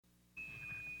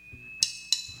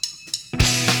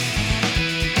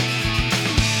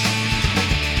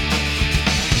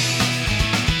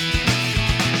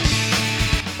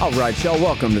All right, y'all,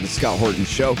 welcome to the Scott Horton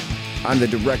Show. I'm the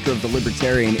director of the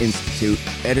Libertarian Institute,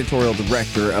 editorial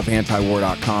director of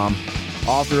antiwar.com,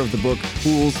 author of the book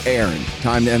Fool's Errand,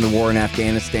 Time to End the War in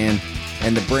Afghanistan,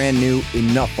 and the brand new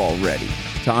Enough Already,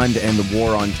 Time to End the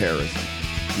War on Terrorism.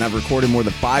 And I've recorded more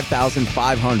than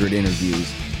 5,500 interviews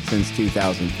since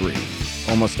 2003,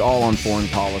 almost all on foreign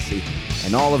policy,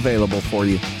 and all available for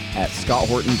you at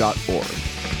scotthorton.org.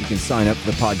 You can sign up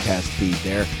for the podcast feed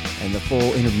there, and the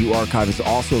full interview archive is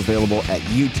also available at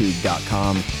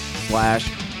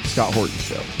youtube.com/Scott Horton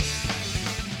Show.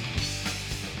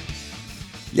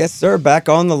 Yes, sir. Back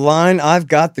on the line, I've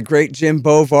got the great Jim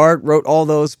Bovard, wrote all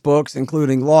those books,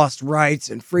 including Lost Rights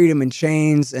and Freedom in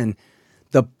Chains and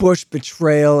The Bush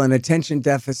Betrayal and Attention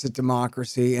Deficit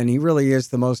Democracy. And he really is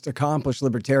the most accomplished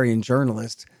libertarian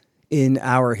journalist in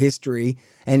our history.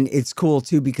 And it's cool,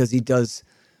 too, because he does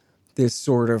this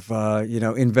sort of,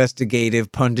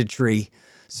 investigative punditry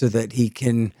so that he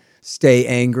can stay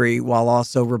angry while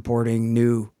also reporting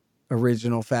new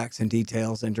original facts and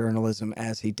details and journalism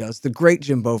as he does. The great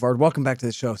Jim Bovard, welcome back to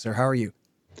the show, sir. How are you?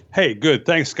 Hey, good.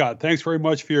 Thanks, Scott. Thanks very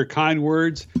much for your kind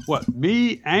words. What,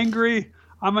 me angry?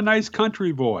 I'm a nice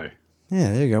country boy.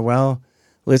 Yeah, there you go. Well,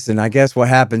 listen, I guess what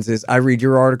happens is I read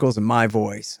your articles in my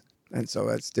voice, and so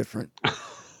that's different.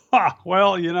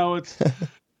 Well, it's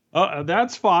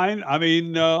that's fine. I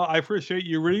mean, I appreciate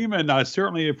you reading them, and I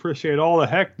certainly appreciate all the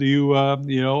heck you,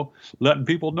 letting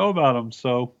people know about them.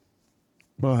 So.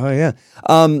 Well, yeah.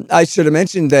 I should have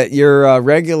mentioned that you're a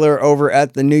regular over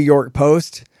at the New York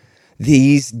Post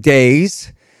these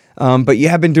days, but you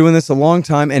have been doing this a long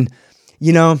time. And,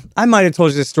 I might have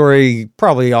told you this story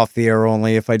probably off the air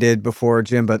only if I did before,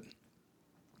 Jim, but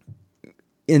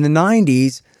in the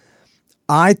 90s,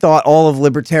 I thought all of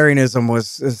libertarianism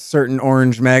was a certain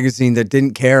orange magazine that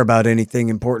didn't care about anything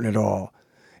important at all.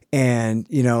 And,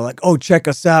 oh, check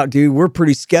us out, dude. We're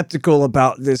pretty skeptical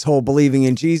about this whole believing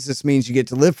in Jesus means you get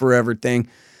to live forever thing.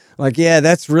 Like, yeah,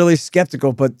 that's really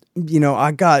skeptical. But,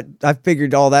 I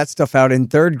figured all that stuff out in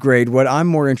third grade. What I'm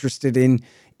more interested in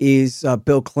is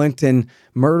Bill Clinton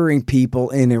murdering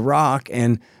people in Iraq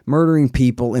and murdering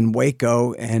people in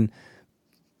Waco, and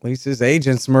at least his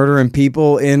agents murdering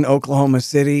people in Oklahoma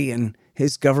City, and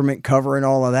his government covering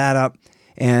all of that up.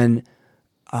 And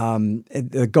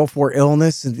the Gulf War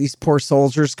illness, and these poor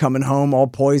soldiers coming home all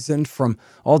poisoned from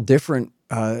all different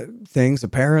things,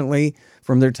 apparently,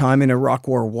 from their time in Iraq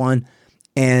War I.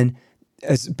 And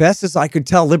as best as I could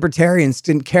tell, libertarians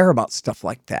didn't care about stuff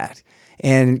like that.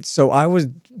 And so I was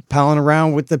palling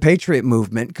around with the Patriot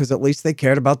movement because at least they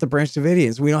cared about the Branch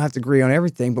Davidians. We don't have to agree on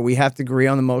everything, but we have to agree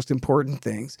on the most important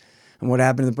things. And what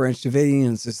happened to the Branch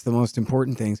Davidians is the most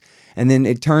important things. And then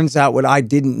it turns out what I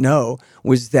didn't know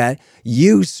was that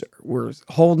you, sir, were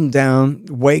holding down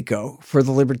Waco for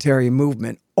the libertarian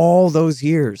movement all those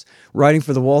years, writing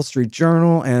for the Wall Street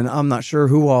Journal, and I'm not sure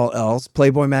who all else,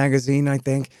 Playboy magazine, I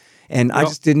think. And I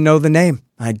just didn't know the name.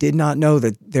 I did not know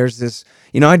that there's this,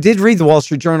 I did read the Wall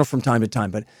Street Journal from time to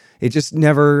time, but it just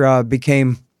never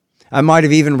became, I might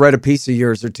have even read a piece of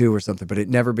yours or two or something, but it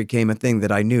never became a thing that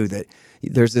I knew that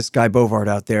there's this guy Bovard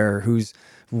out there who's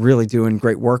really doing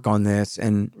great work on this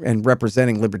and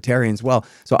representing libertarians well.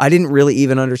 So I didn't really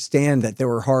even understand that there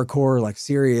were hardcore, like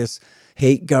serious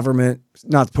hate government,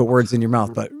 not to put words in your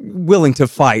mouth, but willing to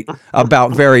fight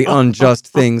about very unjust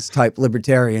things type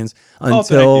libertarians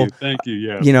until, thank you.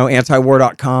 Yeah.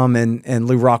 antiwar.com and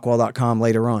LouRockwell.com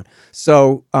later on.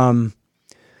 So,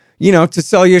 to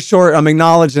sell you short, I'm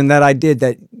acknowledging that I did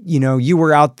that, you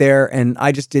were out there and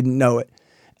I just didn't know it.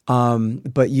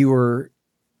 But you were,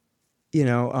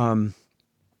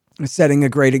 setting a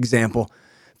great example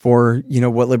for,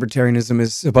 what libertarianism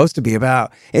is supposed to be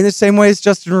about. In the same way as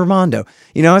Justin Raimondo.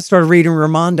 I started reading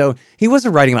Raimondo. He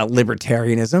wasn't writing about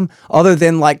libertarianism other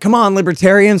than like, come on,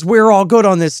 libertarians, we're all good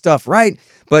on this stuff, right?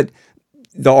 But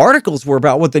the articles were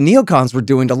about what the neocons were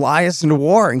doing to lie us into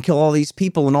war and kill all these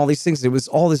people and all these things. It was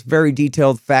all this very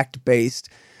detailed, fact-based,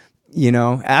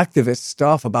 activist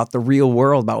stuff about the real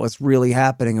world, about what's really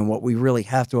happening and what we really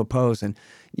have to oppose. And,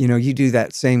 you do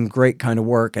that same great kind of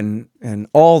work and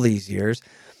all these years.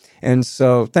 And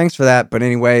so thanks for that. But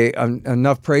anyway,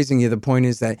 enough praising you. The point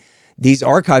is that these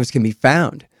archives can be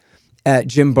found at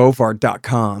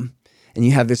jimbovard.com. And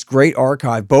you have this great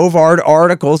archive, Bovard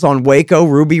articles on Waco,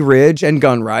 Ruby Ridge, and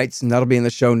gun rights. And that'll be in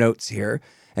the show notes here.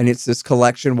 And it's this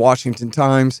collection, Washington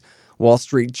Times, Wall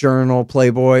Street Journal,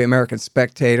 Playboy, American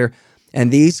Spectator.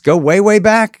 And these go way, way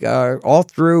back, all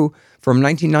through from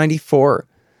 1994,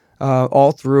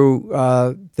 all through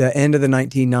the end of the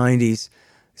 1990s.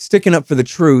 Sticking up for the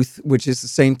truth, which is the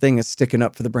same thing as sticking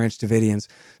up for the Branch Davidians.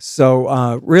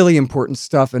 So really important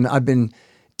stuff. And I've been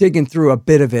digging through a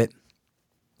bit of it.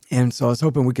 And so I was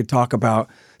hoping we could talk about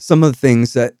some of the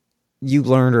things that you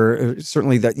learned, or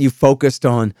certainly that you focused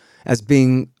on as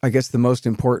being, I guess, the most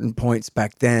important points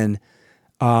back then.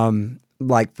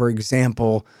 Like, for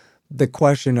example, the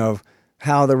question of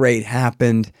how the raid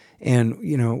happened and,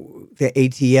 the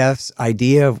ATF's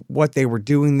idea of what they were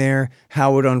doing there,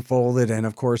 how it unfolded, and,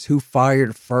 of course, who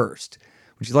fired first.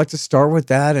 Would you like to start with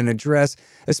that and address,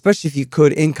 especially if you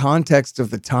could, in context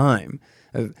of the time,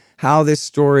 of how this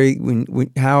story,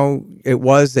 how it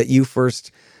was that you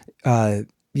first,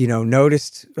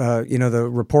 noticed, the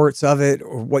reports of it,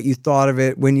 or what you thought of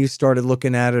it when you started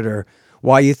looking at it, or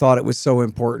why you thought it was so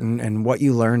important, and what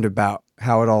you learned about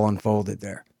how it all unfolded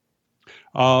there?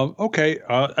 Okay.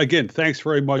 Again, thanks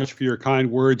very much for your kind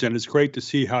words, and it's great to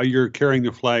see how you're carrying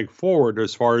the flag forward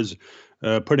as far as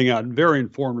putting out very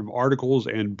informative articles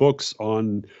and books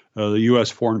on the U.S.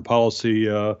 foreign policy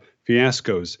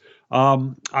fiascos.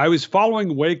 I was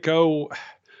following Waco.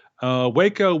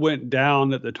 Waco went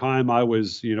down at the time I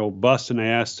was, busting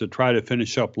ass to try to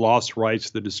finish up lost rights,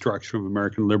 the destruction of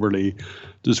American liberty,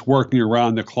 just working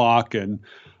around the clock. And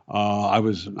I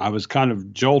was kind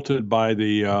of jolted by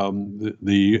the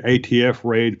ATF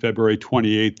raid, February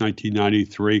 28th,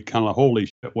 1993. Kind of, holy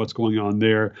shit, what's going on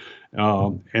there?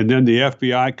 And then the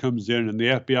FBI comes in, and the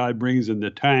FBI brings in the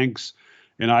tanks.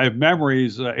 And I have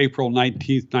memories, April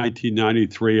 19th,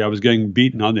 1993, I was getting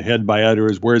beaten on the head by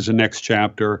editors. Where's the next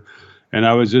chapter? And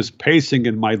I was just pacing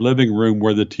in my living room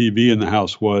where the TV in the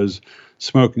house was,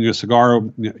 smoking a cigar,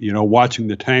 watching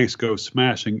the tanks go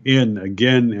smashing in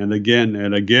again and again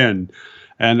and again.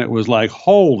 And it was like,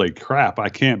 holy crap, I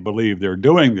can't believe they're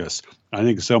doing this. I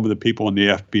think some of the people in the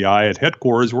FBI at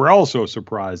headquarters were also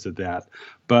surprised at that.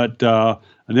 But and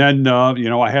then,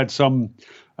 I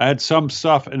had some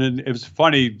stuff, and it was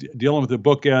funny dealing with the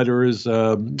book editors.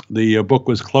 The book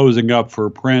was closing up for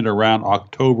print around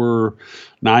October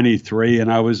 93,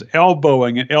 and I was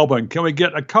elbowing. Can we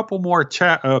get a couple more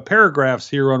paragraphs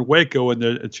here on Waco and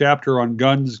the chapter on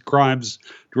guns, crimes,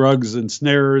 drugs, and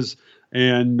snares?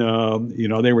 And,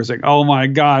 they were saying, oh, my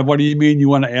God, what do you mean you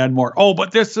want to add more? Oh,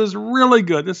 but this is really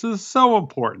good. This is so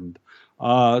important.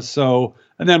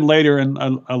 And then later, I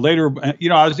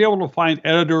was able to find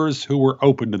editors who were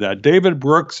open to that. David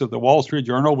Brooks of the Wall Street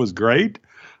Journal was great.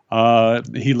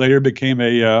 He later became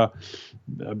a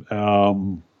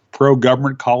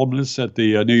pro-government columnist at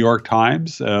the New York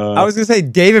Times. I was going to say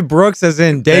David Brooks, as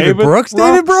in David Brooks?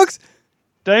 David Brooks?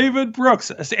 David Brooks.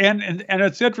 And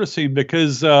it's interesting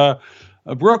because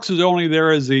Brooks was only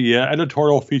there as the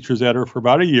editorial features editor for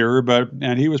about a year,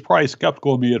 and he was probably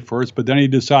skeptical of me at first, but then he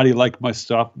decided he liked my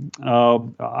stuff.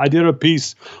 I did a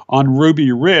piece on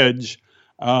Ruby Ridge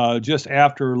just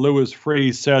after Louis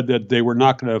Freeh said that they were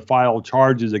not going to file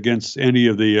charges against any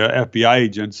of the FBI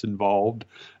agents involved,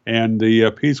 and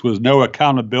the piece was "No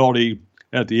Accountability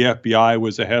at the FBI"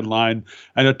 was a headline,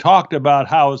 and it talked about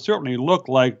how it certainly looked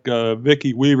like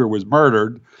Vicki Weaver was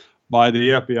murdered by the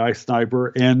FBI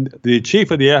sniper, and the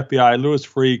chief of the FBI, Louis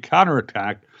Freeh,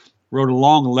 counterattacked, wrote a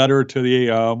long letter to the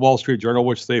Wall Street Journal,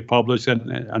 which they published,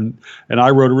 and I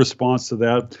wrote a response to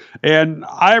that. And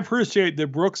I appreciate that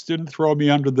Brooks didn't throw me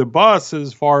under the bus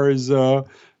as far as, the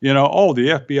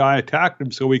FBI attacked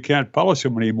him, so we can't publish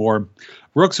him anymore.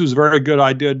 Brooks was very good.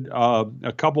 I did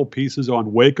a couple pieces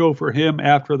on Waco for him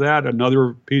after that,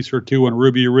 another piece or two on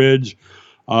Ruby Ridge.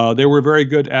 They were very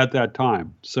good at that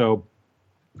time. So.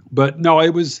 But no,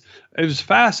 it was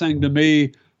fascinating to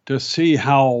me to see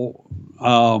how,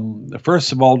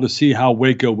 first of all, to see how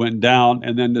Waco went down,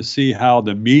 and then to see how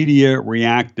the media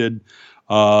reacted.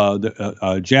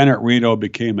 Janet Reno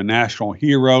became a national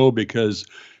hero because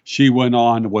she went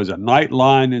on, was a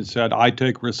Nightline, and said, I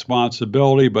take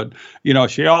responsibility. But,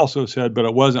 she also said, but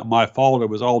it wasn't my fault. It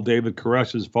was all David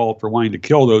Koresh's fault for wanting to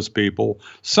kill those people,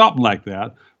 something like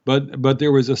that. But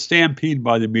there was a stampede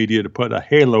by the media to put a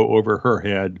halo over her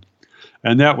head,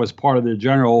 and that was part of the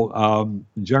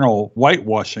general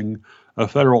whitewashing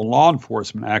of federal law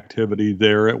enforcement activity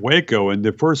there at Waco. And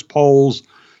the first polls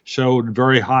showed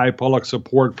very high public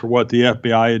support for what the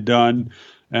FBI had done,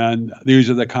 and these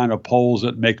are the kind of polls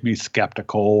that make me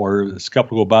skeptical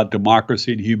about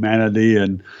democracy and humanity,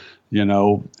 and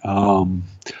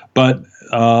but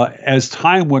as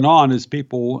time went on, as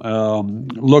people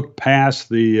looked past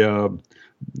the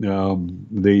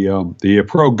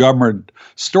pro-government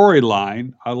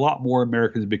storyline, a lot more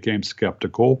Americans became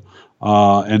skeptical,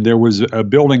 and there was a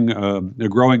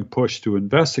growing push to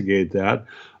investigate that.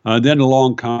 Then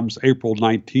along comes April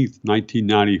 19th,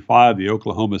 1995, the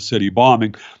Oklahoma City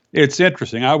bombing. It's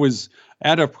interesting. I was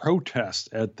at a protest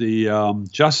at the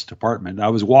Justice Department. I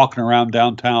was walking around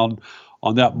downtown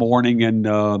on that morning, and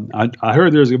I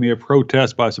heard there's going to be a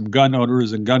protest by some gun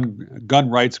owners and gun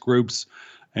rights groups,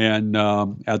 and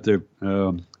at the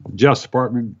Justice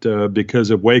Department because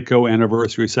of Waco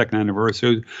second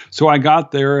anniversary. So I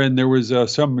got there, and there was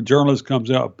some journalist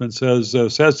comes up and says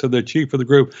to the chief of the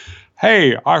group,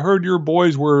 "Hey, I heard your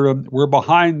boys were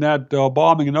behind that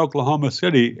bombing in Oklahoma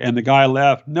City." And the guy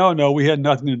laughed. No, we had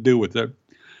nothing to do with it.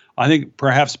 I think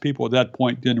perhaps people at that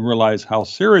point didn't realize how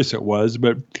serious it was,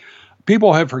 but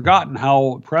people have forgotten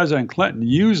how President Clinton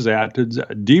used that to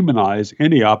demonize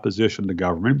any opposition to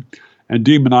government and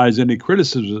demonize any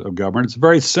criticism of government. It's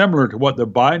very similar to what the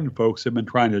Biden folks have been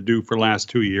trying to do for the last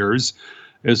 2 years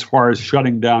as far as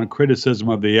shutting down criticism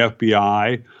of the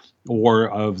FBI or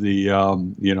of the,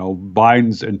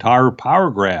 Biden's entire power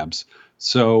grabs.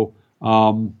 So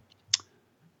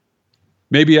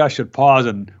maybe I should pause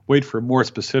and wait for more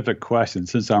specific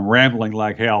questions since I'm rambling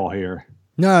like hell here.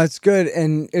 No, it's good.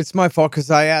 And it's my fault because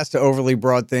I asked an overly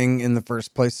broad thing in the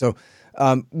first place. So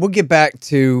we'll get back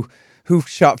to who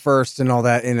shot first and all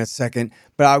that in a second.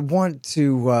 But I want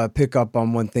to pick up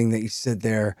on one thing that you said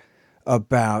there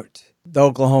about the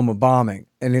Oklahoma bombing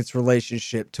and its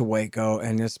relationship to Waco,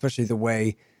 and especially the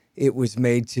way it was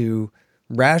made to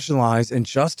rationalize and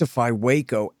justify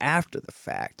Waco after the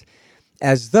fact.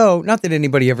 As though, not that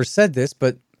anybody ever said this,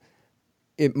 but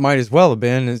it might as well have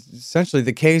been. Essentially,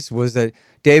 the case was that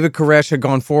David Koresh had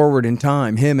gone forward in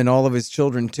time, him and all of his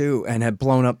children too, and had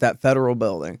blown up that federal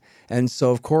building. And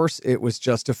so, of course, it was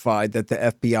justified that the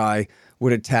FBI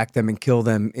would attack them and kill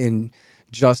them in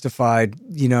justified,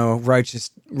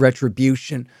 righteous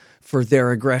retribution for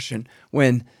their aggression.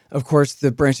 When, of course,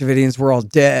 the Branch Davidians were all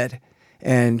dead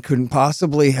and couldn't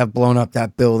possibly have blown up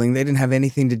that building. They didn't have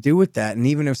anything to do with that. And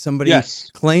even if somebody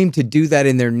claimed to do that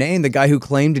in their name, the guy who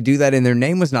claimed to do that in their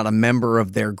name was not a member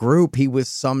of their group. He was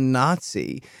some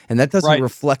Nazi. And that doesn't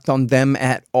reflect on them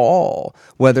at all,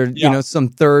 whether, some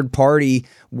third party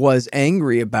was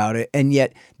angry about it. And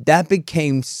yet that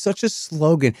became such a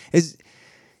slogan.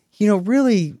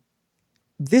 Really,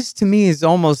 this to me is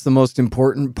almost the most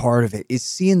important part of it, is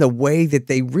seeing the way that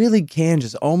they really can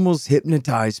just almost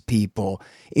hypnotize people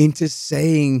into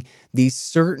saying these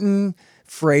certain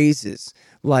phrases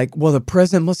like, well, the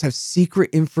president must have secret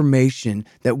information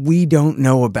that we don't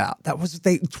know about. That was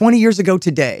 20 years ago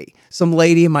today. Some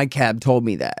lady in my cab told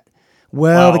me that.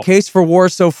 Well, the case for war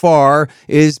so far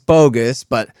is bogus,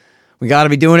 but we got to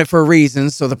be doing it for a reason,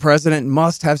 so the president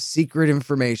must have secret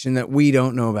information that we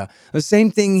don't know about. The same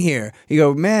thing here. You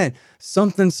go, man,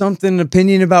 something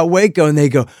opinion about Waco, and they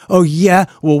go, oh, yeah?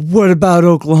 Well, what about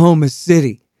Oklahoma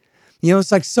City?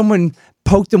 It's like someone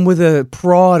poked them with a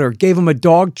prod or gave them a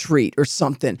dog treat or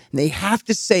something, and they have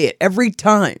to say it every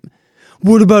time.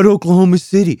 What about Oklahoma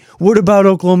City? What about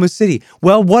Oklahoma City?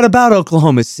 Well, what about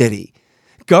Oklahoma City?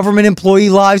 Government employee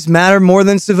lives matter more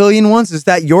than civilian ones? Is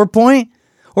that your point?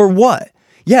 Or what?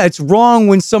 Yeah, it's wrong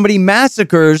when somebody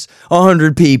massacres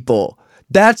 100 people.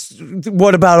 That's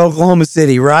what about Oklahoma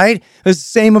City, right? It's the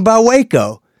same about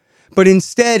Waco. But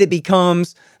instead, it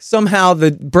becomes somehow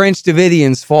the Branch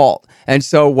Davidians' fault. And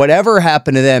so whatever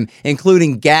happened to them,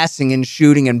 including gassing and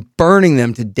shooting and burning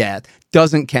them to death,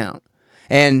 doesn't count.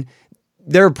 And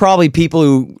there are probably people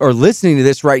who are listening to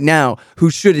this right now who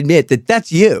should admit that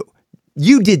that's you.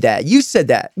 You did that. You said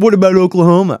that. What about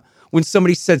Oklahoma? When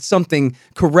somebody said something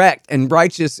correct and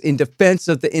righteous in defense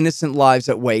of the innocent lives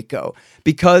at Waco.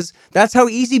 Because that's how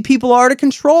easy people are to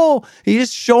control. You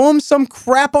just show them some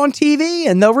crap on TV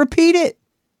and they'll repeat it.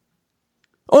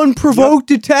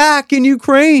 Unprovoked attack in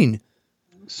Ukraine.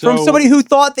 From somebody who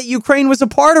thought that Ukraine was a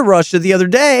part of Russia the other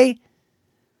day.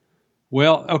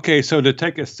 Well, okay, so to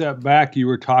take a step back, you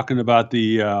were talking about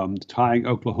the tying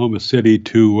Oklahoma City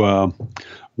to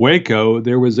Waco.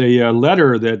 There was a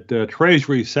letter that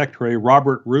Treasury Secretary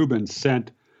Robert Rubin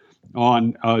sent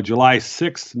on July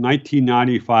 6th,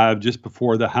 1995, just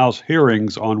before the House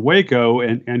hearings on Waco.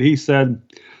 And he said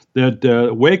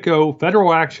that Waco,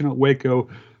 federal action at Waco,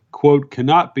 quote,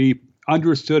 cannot be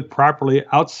understood properly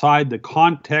outside the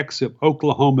context of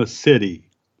Oklahoma City.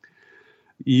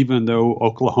 Even though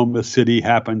Oklahoma City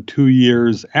happened 2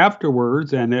 years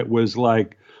afterwards, and it was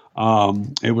like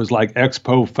ex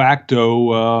post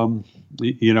facto,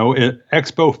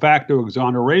 ex post facto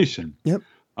exoneration. Yep.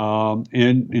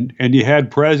 And you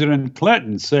had President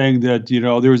Clinton saying that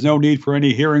there was no need for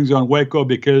any hearings on Waco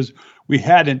because we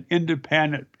had an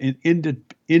independent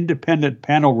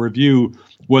panel review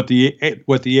what the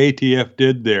ATF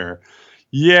did there.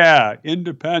 Yeah,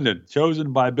 independent,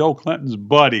 chosen by Bill Clinton's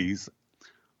buddies.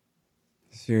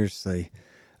 Seriously.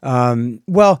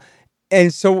 Well,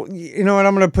 And so, you know what,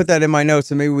 I'm going to put that in my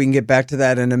notes, and maybe we can get back to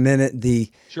that in a minute.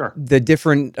 Sure. The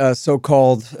different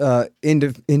so-called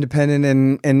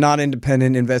independent and not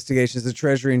independent investigations, the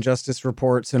Treasury and Justice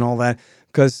reports, and all that,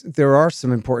 because there are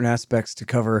some important aspects to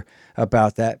cover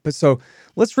about that. But so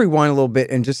let's rewind a little bit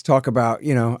and just talk about,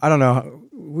 I don't know,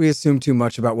 we assume too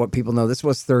much about what people know. This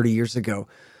was 30 years ago.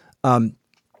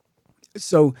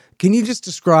 So can you just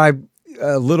describe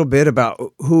a little bit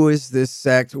about who is this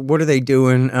sect? What are they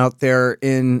doing out there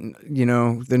in,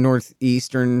 the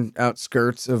northeastern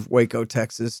outskirts of Waco,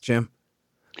 Texas, Jim?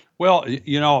 Well,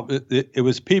 it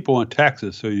was people in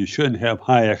Texas, so you shouldn't have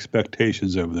high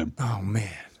expectations of them. Oh, man.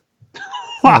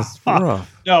 That's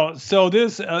rough. No, so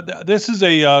this is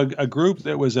a group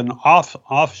that was an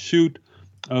offshoot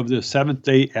of the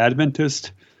Seventh-day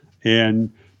Adventist,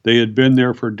 and they had been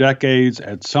there for decades.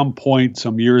 At some point,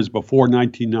 some years before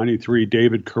 1993,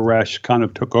 David Koresh kind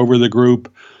of took over the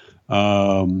group.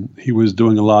 He was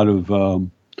doing a lot of.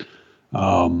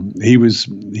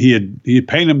 He had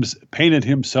painted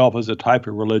himself as a type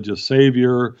of religious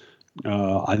savior.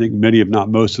 I think many, if not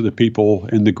most, of the people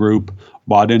in the group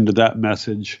bought into that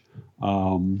message,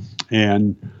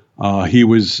 and he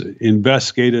was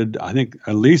investigated, I think,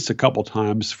 at least a couple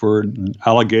times for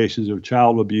allegations of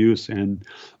child abuse, and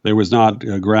there was not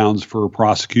grounds for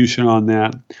prosecution on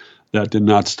that. That did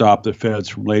not stop the feds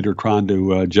from later trying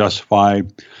to justify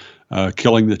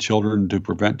killing the children to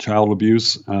prevent child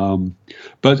abuse.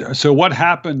 But so what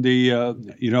happened? The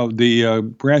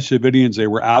Branch Davidians, they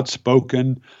were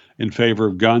outspoken in favor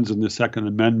of guns and the Second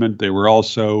Amendment. They were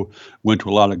also went to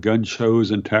a lot of gun shows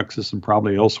in Texas and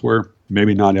probably elsewhere.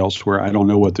 Maybe not elsewhere. I don't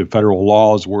know what the federal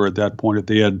laws were at that point, if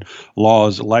they had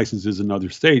licenses in other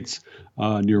states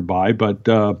nearby. But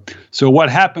so what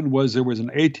happened was there was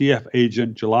an ATF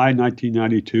agent, July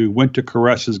 1992, went to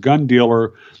Koresh's gun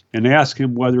dealer and asked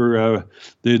him whether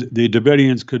the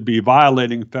Davidians could be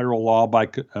violating federal law by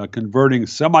converting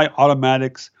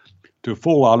semi-automatics to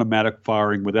full automatic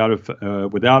firing without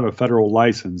a federal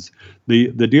license. The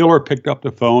dealer picked up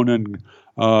the phone and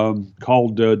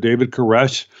called David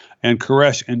Koresh, and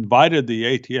Koresh invited the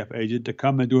ATF agent to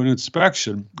come and do an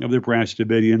inspection of the Branch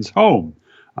Davidians' home.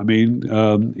 I mean,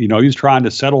 he's trying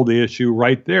to settle the issue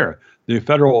right there. The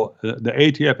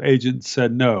ATF agent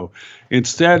said no.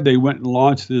 Instead, they went and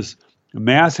launched this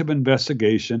massive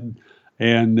investigation,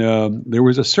 and there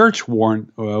was a search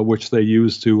warrant which they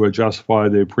used to justify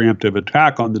the preemptive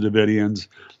attack on the Davidians.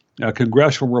 A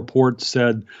congressional report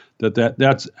said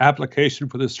that application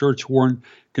for the search warrant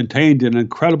contained an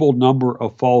incredible number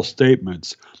of false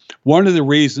statements. One of the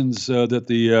reasons that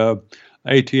the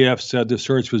ATF said the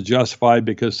search was justified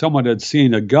because someone had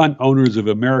seen a Gun Owners of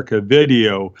America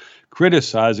video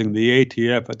criticizing the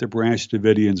ATF at the Branch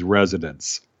Davidians'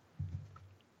 residence.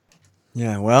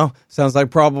 Yeah, well, sounds like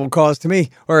probable cause to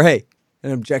me. Or, hey,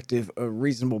 an objective, a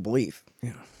reasonable belief.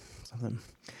 Something.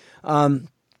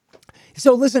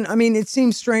 So, listen, I mean, it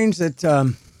seems strange that,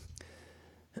 the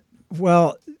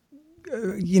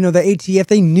ATF,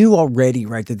 they knew already,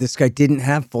 right, that this guy didn't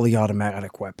have fully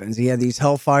automatic weapons. He had these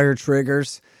Hellfire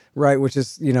triggers, right, which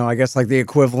is, I guess like the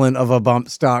equivalent of a bump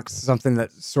stock, something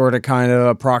that sort of kind of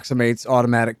approximates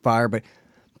automatic fire. But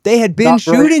they had been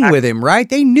shooting with him, right?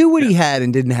 They knew what he had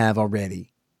and didn't have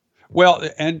already. Well,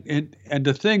 and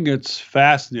the thing that's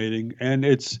fascinating, and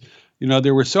it's,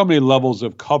 there were so many levels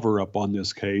of cover-up on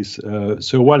this case.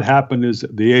 So what happened is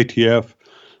the ATF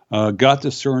got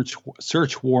the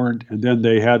search warrant, and then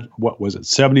they had,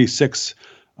 76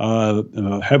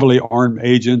 heavily armed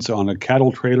agents on a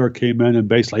cattle trailer came in and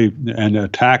basically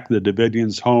attacked the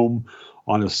Davidians' home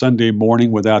on a Sunday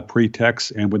morning without pretext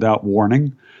and without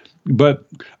warning. But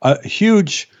a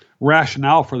huge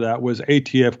rationale for that was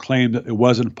ATF claimed that it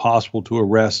wasn't possible to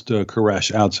arrest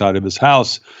Koresh outside of his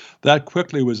house. That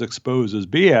quickly was exposed as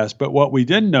BS. But what we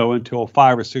didn't know until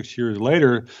 5 or 6 years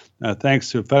later,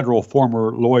 thanks to federal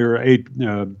former lawyer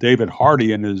David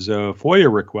Hardy and his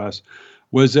FOIA request,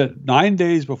 was that 9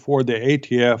 days before the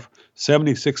ATF,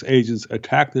 76 agents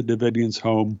attacked the Davidians'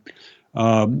 home. Two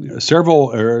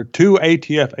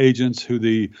ATF agents who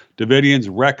the Davidians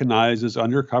recognized as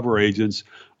undercover agents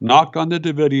knocked on the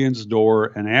Davidians'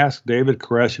 door and asked David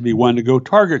Koresh if he wanted to go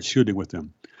target shooting with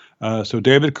them. So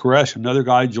David Koresh, another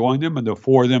guy, joined them, and the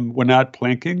four of them went out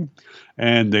plinking,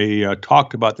 and they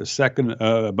talked about the Second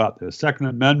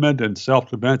Amendment and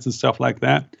self-defense and stuff like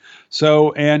that.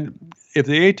 So, and if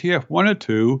the ATF wanted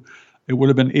to, it would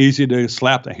have been easy to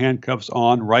slap the handcuffs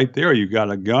on right there. You've got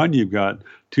a gun, you've got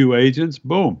two agents,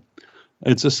 boom.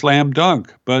 It's a slam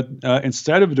dunk. But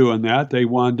instead of doing that, they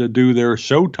wanted to do their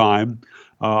Showtime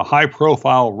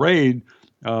high-profile raid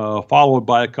followed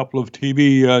by a couple of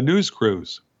TV news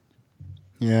crews.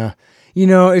 Yeah. You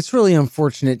know, it's really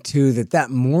unfortunate too that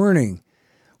morning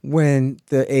when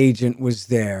the agent was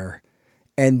there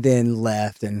and then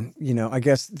left, and I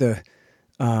guess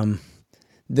um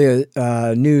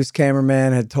the news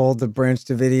cameraman had told the Branch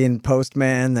Davidian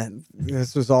postman that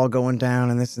this was all going down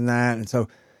and this and that, and so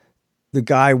the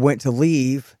guy went to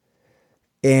leave,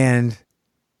 and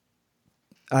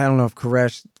I don't know if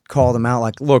Koresh called him out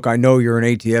like, "Look, I know you're an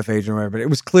ATF agent," or whatever, but it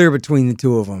was clear between the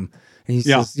two of them. And he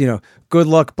says, "Good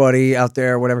luck, buddy, out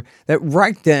there," whatever. That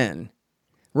right then,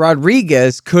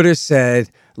 Rodriguez could have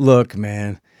said, "Look,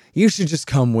 man, you should just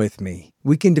come with me.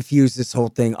 We can defuse this whole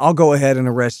thing. I'll go ahead and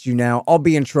arrest you now. I'll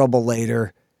be in trouble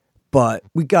later, but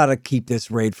we got to keep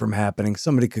this raid from happening.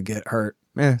 Somebody could get hurt."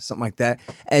 Something like that.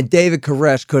 And David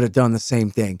Koresh could have done the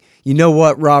same thing. "You know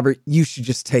what, Robert? You should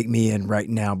just take me in right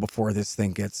now before this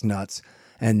thing gets nuts.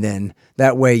 And then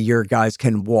that way your guys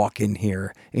can walk in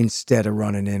here instead of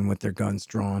running in with their guns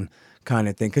drawn," kind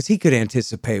of thing. Because he could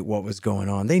anticipate what was going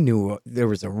on. They knew there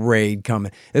was a raid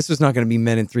coming. This was not going to be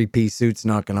men in three-piece suits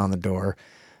knocking on the door,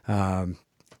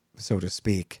 so to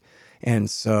speak. And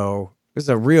so it was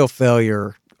a real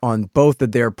failure on both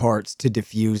of their parts to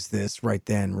defuse this right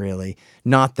then, really.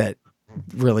 Not that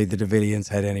really the Davidians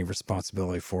had any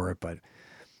responsibility for it, but,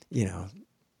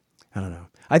 I don't know.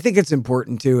 I think it's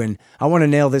important too, and I want to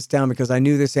nail this down because I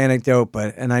knew this anecdote,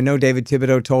 and I know David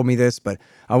Thibodeau told me this, but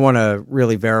I want to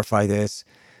really verify this.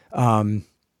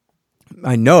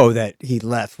 I know that he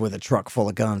left with a truck full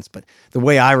of guns, but the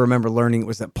way I remember learning it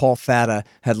was that Paul Fatta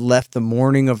had left the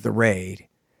morning of the raid,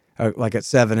 like at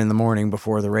 7 a.m.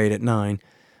 before the raid at 9,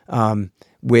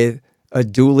 with a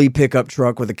dually pickup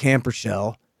truck with a camper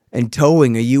shell and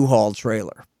towing a U-Haul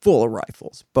trailer full of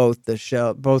rifles, both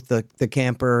the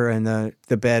camper and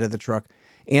the bed of the truck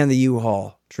and the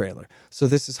U-Haul trailer. So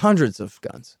this is hundreds of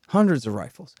guns, hundreds of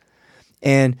rifles.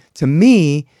 And to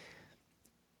me,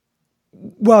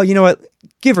 well, you know what?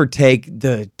 Give or take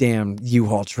the damn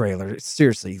U-Haul trailer.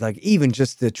 Seriously, like even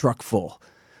just the truck full.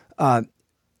 To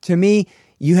me,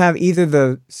 you have either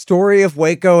the story of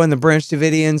Waco and the Branch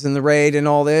Davidians and the raid and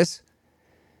all this,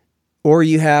 or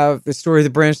you have the story of the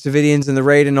Branch Davidians and the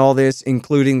raid and all this,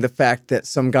 including the fact that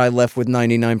some guy left with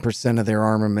 99% of their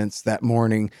armaments that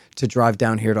morning to drive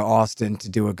down here to Austin to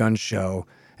do a gun show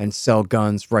and sell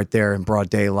guns right there in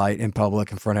broad daylight in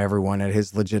public in front of everyone at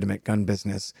his legitimate gun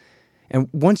business. And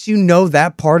once you know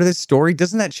that part of the story,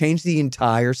 doesn't that change the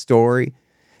entire story?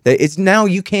 That it's now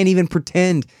you can't even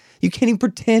pretend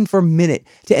for a minute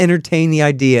to entertain the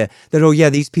idea that, oh yeah,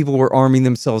 these people were arming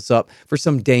themselves up for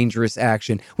some dangerous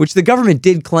action, which the government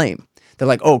did claim. They're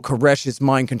like, oh, Koresh's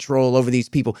mind control over these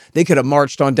people. They could have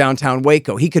marched on downtown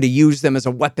Waco. He could have used them as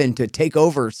a weapon to take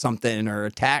over something or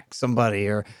attack somebody,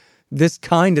 or this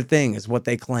kind of thing is what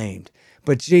they claimed.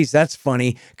 But geez, that's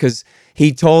funny because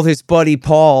he told his buddy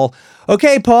Paul,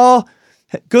 "Okay, Paul,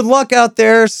 good luck out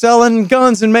there selling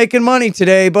guns and making money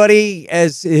today, buddy,"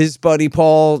 as his buddy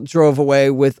Paul drove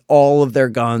away with all of their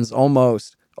guns,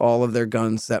 almost all of their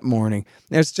guns that morning.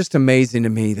 And it's just amazing to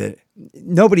me that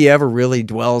nobody ever really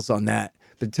dwells on that.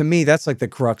 But to me, that's like the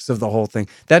crux of the whole thing.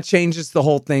 That changes the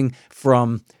whole thing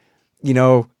from,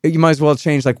 you might as well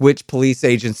change like which police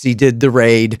agency did the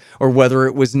raid or whether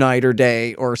it was night or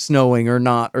day or snowing or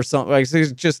not or something. Like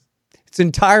it's an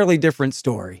entirely different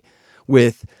story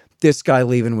with this guy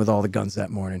leaving with all the guns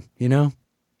that morning,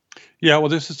 Yeah, well,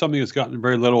 this is something that's gotten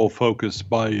very little focus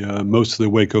by most of the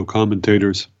Waco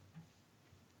commentators.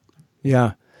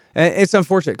 Yeah. And it's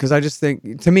unfortunate because I just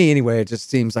think, to me anyway, it just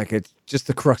seems like it's just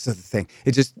the crux of the thing.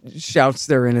 It just shouts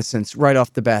their innocence right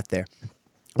off the bat there.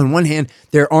 On one hand,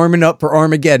 they're arming up for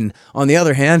Armageddon. On the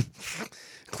other hand,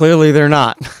 clearly they're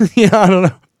not. I don't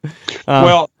know.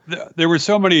 Well, there were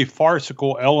so many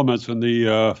farcical elements in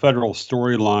the federal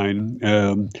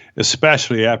storyline,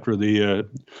 especially after the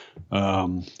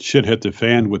shit hit the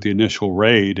fan with the initial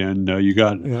raid, and you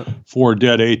got 4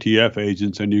 dead ATF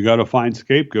agents, and you got to find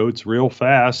scapegoats real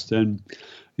fast. And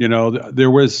there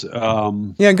was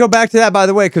and go back to that, by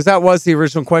the way, because that was the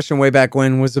original question way back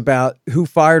when, was about who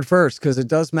fired first, because it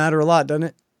does matter a lot, doesn't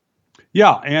it?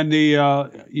 Yeah, and the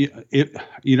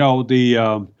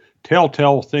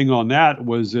telltale thing on that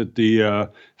was that the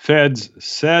feds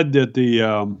said that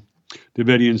the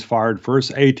Davidians fired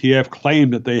first. ATF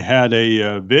claimed that they had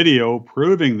a video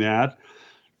proving that.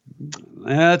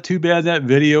 Too bad that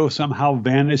video somehow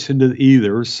vanished into the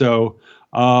ether. So,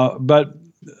 but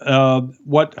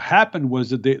what happened was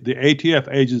that the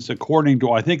ATF agents, according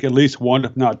to I think at least one,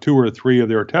 if not 2 or 3 of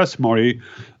their testimony,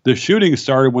 the shooting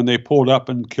started when they pulled up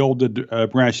and killed the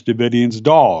Branch Davidians'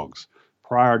 dogs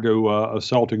prior to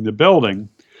assaulting the building.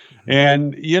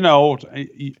 And, you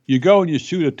go and you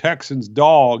shoot a Texan's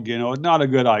dog, it's not a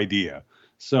good idea.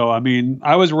 So, I mean,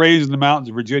 I was raised in the mountains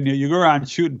of Virginia. You go around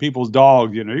shooting people's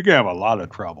dogs, you're going to have a lot of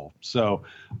trouble. So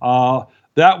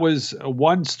that was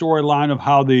one storyline of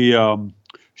how the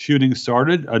shooting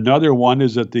started. Another one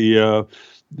is that the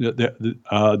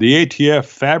ATF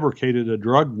fabricated a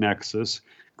drug nexus,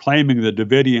 claiming the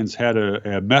Davidians had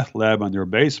a meth lab in their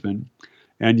basement,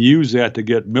 and used that to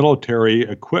get military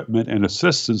equipment and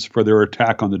assistance for their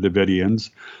attack on the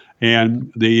Davidians.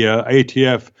 And the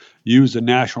ATF used a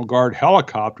National Guard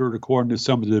helicopter. According to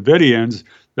some of the Davidians,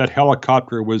 that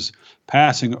helicopter was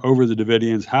passing over the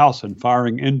Davidians' house and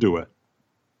firing into it.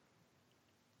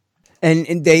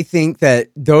 And they think that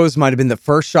those might have been the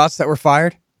first shots that were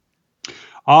fired?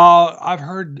 I've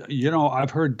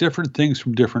heard different things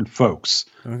from different folks.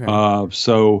 Okay.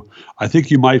 So I think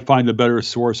you might find a better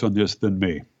source on this than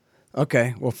me.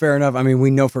 Okay. Well, fair enough. I mean, we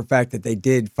know for a fact that they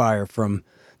did fire from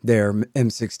their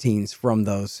M16s from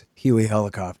those Huey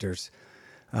helicopters,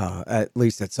 at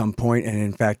least at some point. And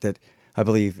in fact, that I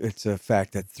believe it's a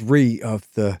fact that 3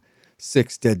 of the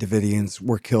 6 dead Davidians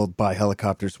were killed by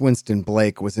helicopters. Winston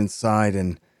Blake was inside,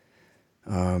 and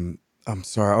I'm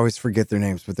sorry, I always forget their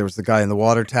names, but there was the guy in the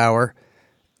water tower,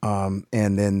 and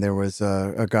then there was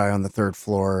a guy on the 3rd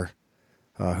floor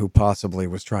who possibly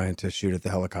was trying to shoot at the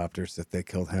helicopters that they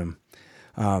killed him.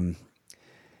 And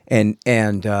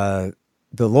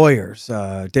the lawyers,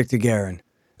 Dick DeGuerin.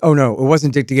 Oh no, it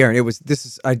wasn't Dick DeGuerin.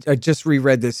 I just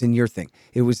reread this in your thing.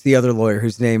 It was the other lawyer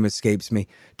whose name escapes me.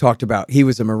 Talked about he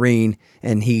was a Marine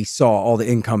and he saw all the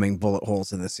incoming bullet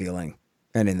holes in the ceiling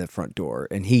and in the front door,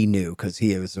 and he knew because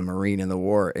he was a Marine in the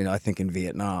war, and I think in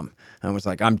Vietnam. And was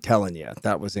like, I'm telling you,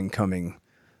 that was incoming,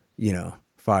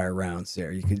 fire rounds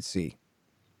there. You could see.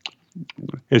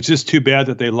 It's just too bad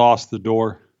that they lost the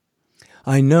door.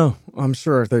 I know. I'm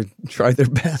sure they tried their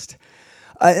best.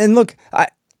 And look,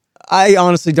 I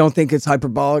honestly don't think it's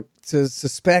hyperbolic to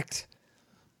suspect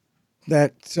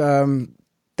that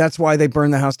that's why they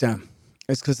burned the house down.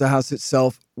 It's because the house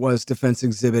itself was Defense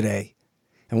Exhibit A.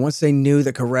 And once they knew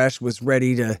that Koresh was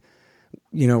ready to,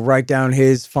 write down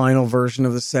his final version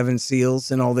of the 7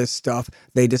 Seals and all this stuff,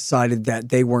 they decided that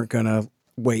they weren't going to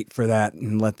wait for that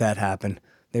and let that happen.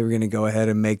 They were going to go ahead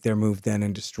and make their move then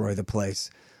and destroy the place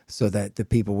so that the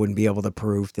people wouldn't be able to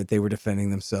prove that they were defending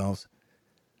themselves.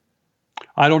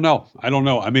 I don't know.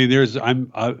 I mean,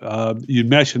 you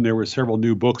mentioned there were several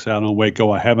new books out on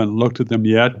Waco. I haven't looked at them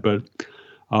yet, but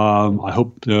I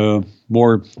hope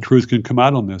more truth can come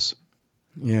out on this.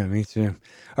 Yeah, me too.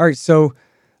 All right, so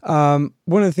one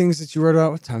of the things that you wrote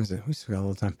about, what time is it? We still got a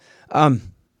little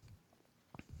time.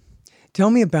 Tell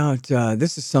me about,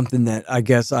 this is something that I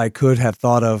guess I could have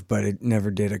thought of, but it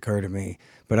never did occur to me.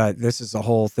 But this is a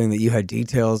whole thing that you had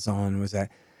details on, was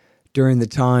that during the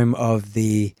time of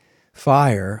the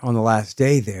fire on the last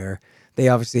day there, they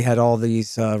obviously had all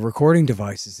these recording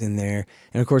devices in there.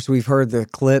 And of course, we've heard the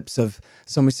clips of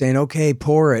somebody saying, okay,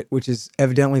 pour it, which is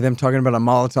evidently them talking about a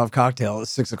Molotov cocktail at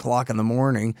 6 o'clock in the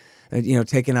morning,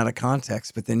 taken out of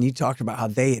context. But then you talked about how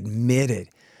they admitted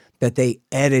that they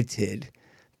edited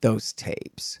those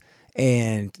tapes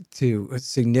and to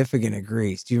significant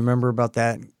degrees. Do you remember about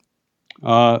that?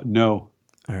 No.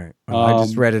 All right. Well, I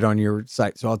just read it on your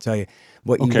site, so I'll tell you.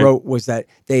 What you wrote was that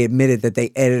they admitted that they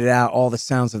edited out all the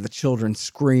sounds of the children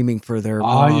screaming for their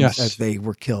moms as they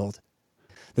were killed.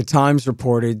 The Times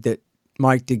reported that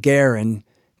Mike DeGuerin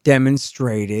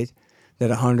demonstrated that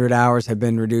 100 hours had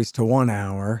been reduced to 1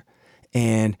 hour,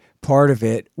 and part of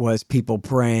it was people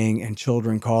praying and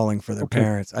children calling for their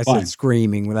parents. I said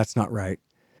screaming. Well, that's not right.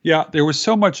 Yeah, there was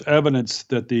so much evidence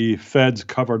that the feds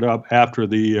covered up after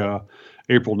the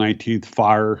April 19th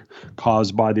fire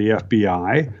caused by the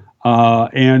FBI.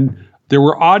 And there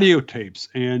were audio tapes.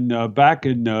 And back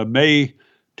in May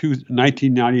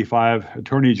 1995,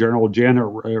 Attorney General Janet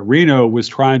Reno was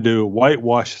trying to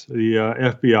whitewash the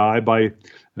FBI by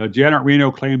Janet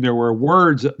Reno claimed there were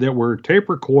words that were tape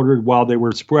recorded while they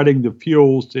were spreading the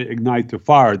fuels to ignite the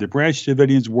fire. The Branch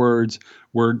Davidians' words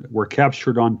were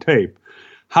captured on tape.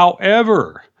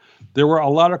 However, there were a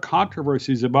lot of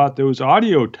controversies about those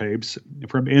audio tapes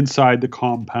from inside the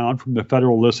compound from the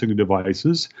federal listening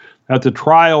devices. At the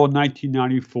trial in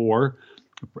 1994,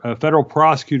 federal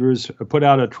prosecutors put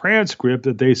out a transcript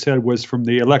that they said was from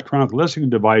the electronic listening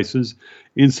devices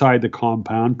inside the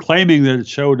compound, claiming that it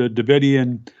showed a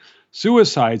Davidian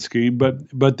suicide scheme. But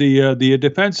the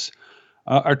defense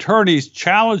attorneys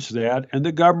challenged that, and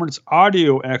the government's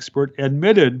audio expert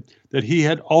admitted that he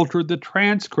had altered the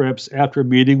transcripts after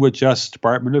meeting with Justice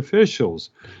Department officials.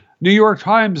 New York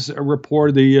Times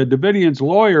reported the Davidians'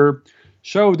 lawyer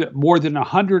showed that more than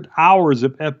 100 hours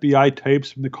of FBI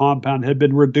tapes from the compound had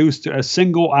been reduced to a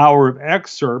single hour of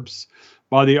excerpts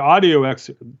by the audio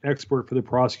expert for the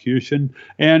prosecution.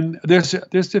 And this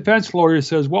defense lawyer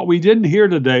says, what we didn't hear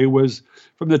today was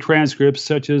from the transcripts,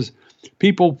 such as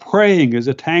people praying as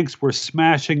the tanks were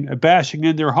bashing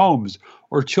in their homes,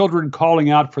 or children calling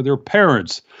out for their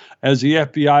parents as the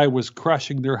FBI was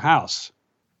crushing their house.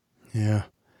 Yeah.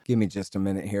 Give me just a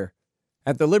minute here.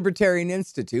 At the Libertarian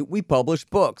Institute, we publish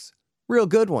books, real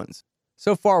good ones.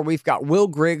 So far, we've got Will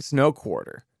Grigg's No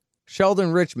Quarter,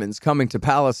 Sheldon Richman's Coming to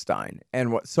Palestine,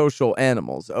 and What Social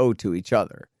Animals Owe to Each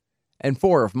Other, and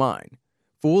 4 of mine,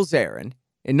 Fool's Errand,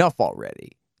 Enough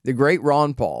Already, The Great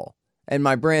Ron Paul, and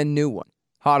my brand new one,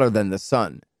 Hotter Than the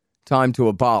Sun, Time to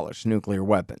Abolish Nuclear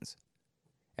Weapons.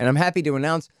 And I'm happy to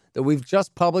announce that we've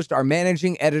just published our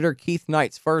managing editor Keith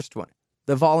Knight's first one,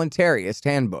 The Voluntarist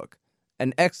Handbook,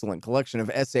 an excellent collection of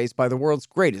essays by the world's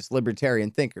greatest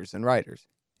libertarian thinkers and writers,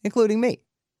 including me.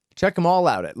 Check them all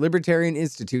out at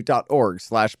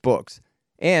libertarianinstitute.org/books.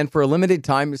 And for a limited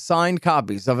time, signed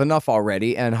copies of Enough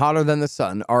Already and Hotter Than the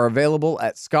Sun are available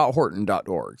at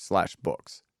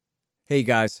scotthorton.org/books. Hey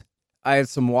guys, I had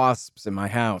some wasps in my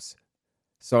house,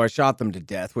 so I shot them to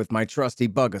death with my trusty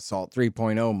Bug Assault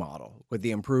 3.0 model with the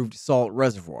improved salt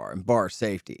reservoir and bar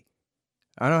safety.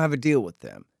 I don't have a deal with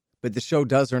them, but the show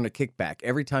does earn a kickback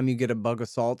every time you get a Bug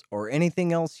Assault or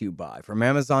anything else you buy from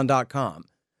Amazon.com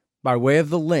by way of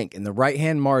the link in the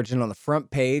right-hand margin on the front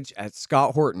page at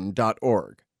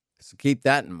scotthorton.org. So keep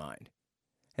that in mind.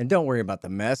 And don't worry about the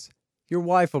mess. Your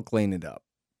wife will clean it up.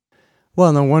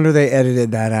 Well, no wonder they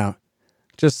edited that out.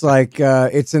 Just like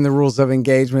it's in the rules of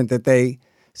engagement that they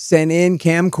sent in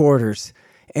camcorders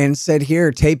and said,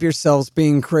 here, tape yourselves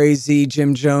being crazy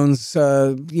Jim Jones,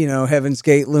 Heaven's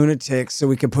Gate lunatics so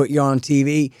we could put you on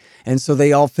TV. And so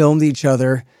they all filmed each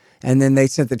other, and then they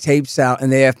sent the tapes out,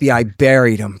 and the FBI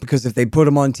buried them. Because if they put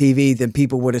them on TV, then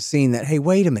people would have seen that, hey,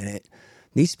 wait a minute.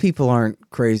 These people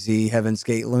aren't crazy Heaven's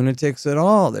Gate lunatics at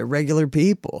all. They're regular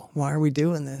people. Why are we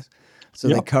doing this? So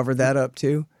They covered that up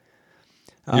too.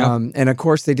 And of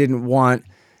course, they didn't want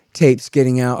tapes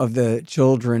getting out of the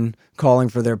children calling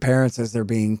for their parents as they're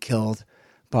being killed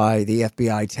by the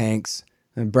FBI tanks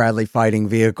and Bradley fighting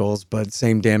vehicles. But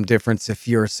same damn difference if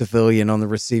you're a civilian on the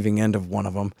receiving end of one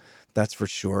of them. That's for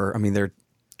sure. I mean, they're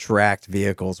tracked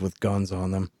vehicles with guns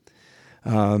on them.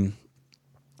 And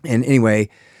anyway,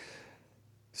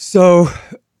 so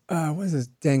what is this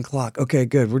dang clock? Okay,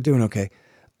 good. We're doing okay.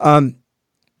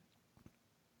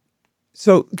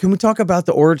 So can we talk about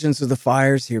the origins of the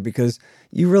fires here? Because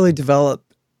you really develop,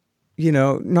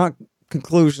 not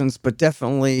conclusions, but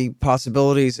definitely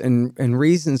possibilities and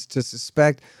reasons to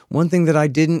suspect. One thing that I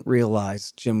didn't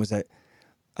realize, Jim, was that,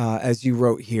 as you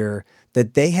wrote here,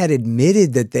 that they had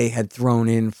admitted that they had thrown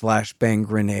in flashbang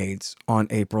grenades on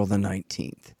April the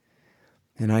 19th.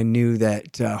 And I knew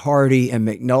that Hardy and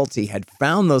McNulty had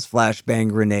found those flashbang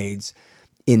grenades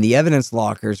in the evidence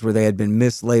lockers where they had been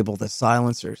mislabeled as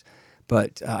silencers.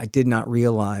 But I did not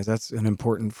realize, that's an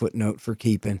important footnote for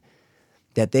keeping,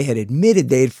 that they had admitted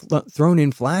they had thrown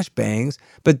in flashbangs.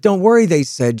 But don't worry, they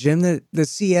said, Jim, that the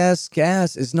CS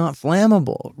gas is not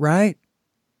flammable, right?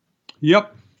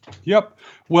 Yep.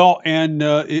 Well, and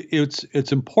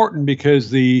it's important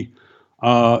because a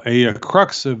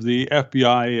crux of the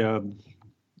FBI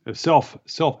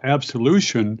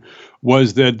self-absolution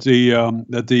was that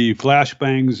the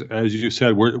flashbangs, as you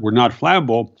said, were not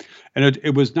flammable. And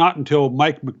it was not until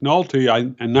Mike McNulty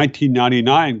in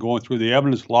 1999, going through the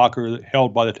evidence locker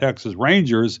held by the Texas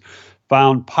Rangers,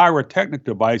 found pyrotechnic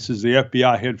devices the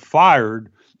FBI had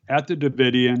fired at the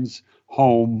Davidians'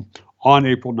 home on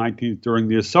April 19th during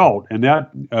the assault. And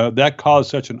that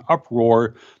caused such an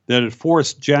uproar that it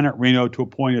forced Janet Reno to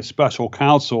appoint a special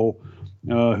counsel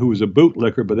who was a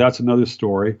bootlicker, but that's another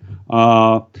story.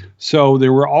 So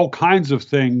there were all kinds of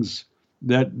things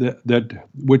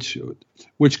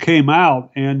which came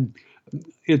out, and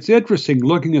it's interesting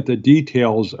looking at the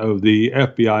details of the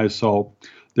FBI assault.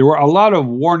 There were a lot of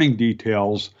warning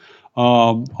details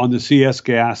on the CS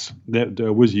gas that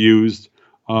was used.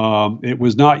 It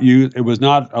was not used. It was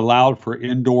not allowed for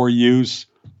indoor use.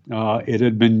 It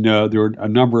had been there were a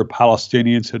number of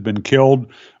Palestinians had been killed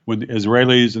when the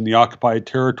Israelis in the occupied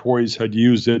territories had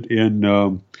used it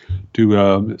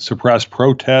to suppress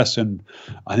protests, and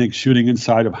I think shooting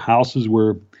inside of houses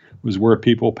where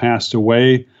people passed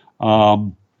away.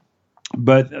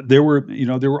 But there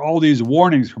were all these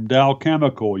warnings from Dow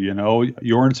Chemical.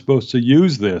 You aren't supposed to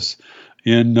use this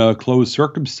in closed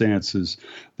circumstances.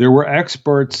 There were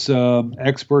experts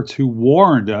who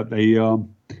warned that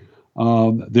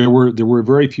there were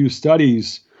very few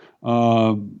studies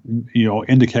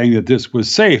indicating that this was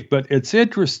safe. But it's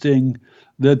interesting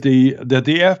that the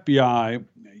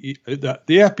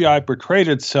FBI portrayed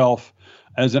itself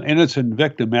as an innocent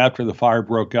victim after the fire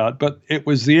broke out, but it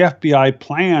was the FBI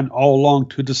plan all along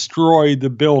to destroy the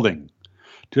building,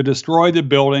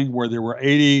 where there were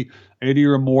 80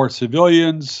 or more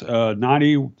civilians,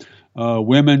 90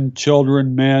 women,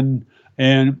 children, men,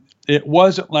 and it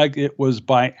wasn't like it was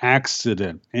by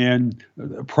accident. And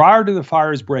prior to the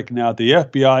fires breaking out, the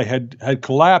FBI had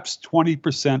collapsed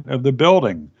 20% of the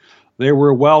building. They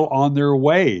were well on their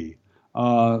way.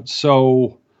 Yet,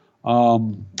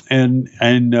 the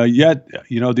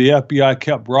FBI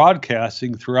kept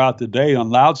broadcasting throughout the day on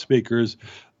loudspeakers,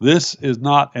 "This is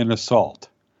not an assault."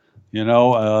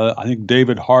 I think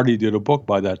David Hardy did a book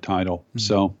by that title. Mm-hmm.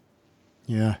 So,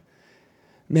 yeah,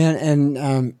 man.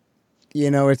 And,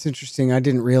 it's interesting. I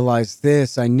didn't realize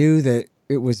this. I knew that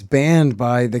it was banned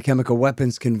by the Chemical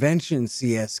Weapons Convention,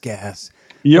 CS gas.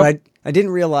 Yep. But I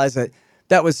didn't realize that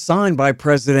was signed by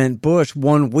President Bush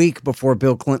 1 week before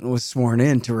Bill Clinton was sworn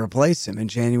in to replace him in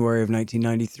January of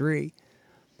 1993.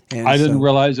 And I didn't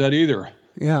realize that either.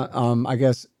 Yeah, I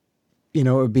guess, it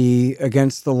would be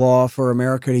against the law for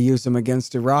America to use them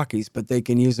against Iraqis, but they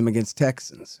can use them against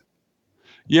Texans.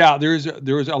 Yeah, there's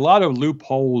a lot of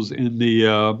loopholes in the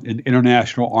in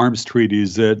international arms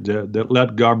treaties that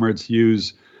let governments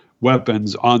use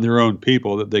weapons on their own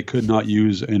people that they could not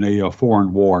use in a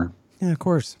foreign war. Yeah, of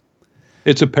course.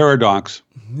 It's a paradox.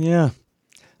 Yeah.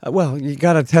 Well, you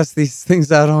got to test these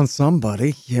things out on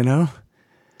somebody,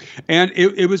 And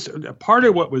it was part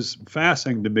of what was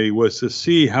fascinating to me was to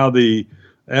see how the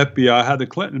FBI, how the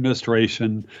Clinton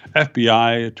administration,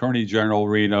 FBI, Attorney General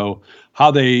Reno, how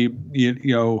they,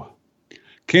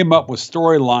 came up with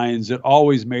storylines that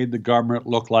always made the government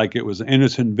look like it was an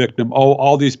innocent victim. Oh,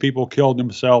 all these people killed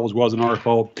themselves, wasn't our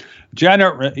fault.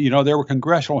 Janet, there were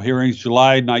congressional hearings,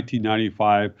 July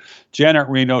 1995. Janet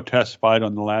Reno testified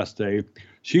on the last day.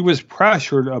 She was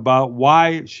pressured about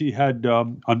why she had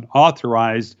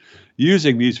unauthorized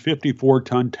using these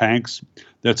 54-ton tanks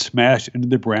that smashed into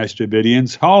the Branch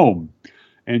Davidians' home.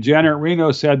 And Janet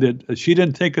Reno said that she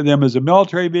didn't think of them as a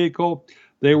military vehicle.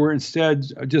 They were instead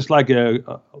just like a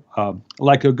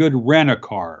good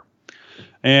rent-a-car.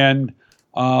 And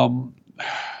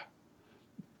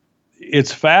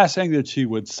it's fascinating that she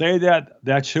would say that.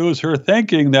 That shows her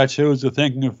thinking. That shows the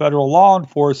thinking of federal law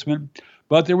enforcement.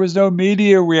 But there was no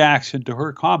media reaction to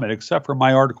her comment, except for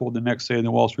my article the next day in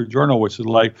the Wall Street Journal, which is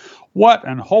like, "What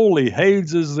in holy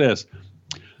hades is this?"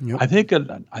 Yep. I think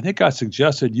I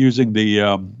suggested using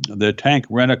the tank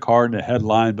rent-a-car in the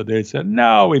headline, but they said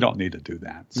no, we don't need to do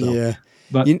that. So, yeah,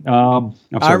 but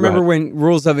I remember when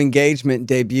Rules of Engagement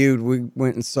debuted, we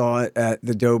went and saw it at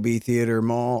the Dobie Theater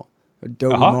Mall,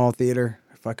 Mall Theater,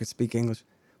 if I could speak English.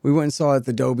 We went and saw it at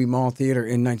the Dobie Mall Theater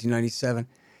in 1997.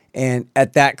 And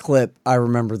at that clip, I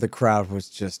remember the crowd was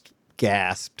just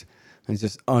gasped. It's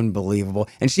just unbelievable.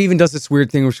 And she even does this weird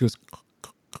thing where she goes,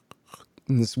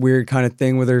 and this weird kind of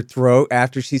thing with her throat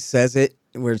after she says it,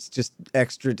 where it's just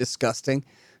extra disgusting.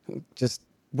 Just,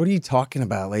 what are you talking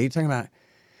about, lady? You're talking about...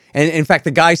 And in fact,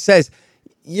 the guy says,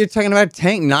 "You're talking about a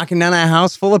tank knocking down a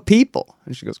house full of people."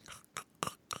 And she goes,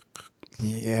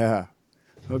 "Yeah,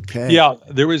 okay." Yeah,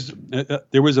 there was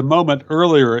a moment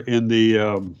earlier in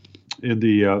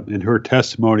her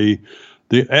testimony,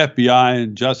 the FBI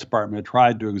and Justice Department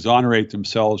tried to exonerate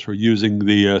themselves for using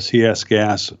the CS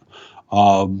gas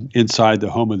inside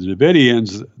the home of the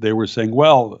Davidians. They were saying,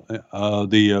 well,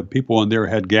 the people in there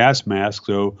had gas masks,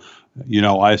 so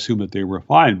I assume that they were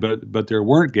fine. But there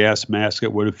weren't gas masks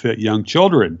that would have fit young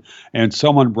children. And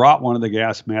someone brought one of the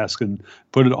gas masks and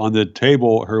put it on the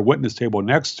table, her witness table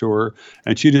next to her,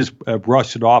 and she just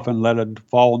brushed it off and let it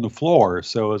fall on the floor.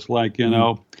 So it's like,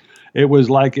 It was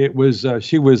like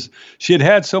she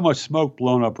had so much smoke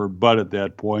blown up her butt at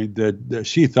that point that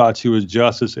she thought she was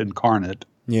justice incarnate.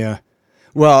 Yeah.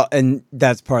 Well, and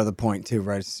that's part of the point too,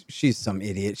 right? She's some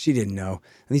idiot. She didn't know.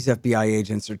 And these FBI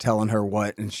agents are telling her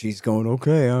what, and she's going,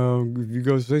 "Okay, if you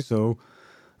guys say so."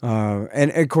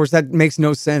 And of course that makes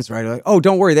no sense, right? Like, "Oh,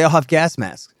 don't worry, they all have gas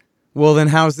masks." Well, then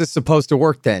how is this supposed to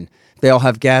work then? They all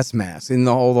have gas masks. And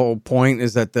the whole point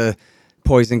is that the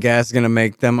poison gas is going to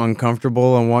make them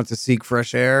uncomfortable and want to seek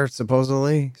fresh air,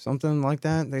 supposedly. Something like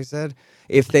that, they said.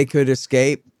 If they could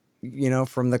escape,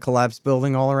 from the collapsed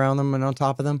building all around them and on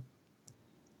top of them.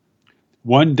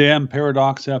 One damn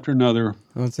paradox after another.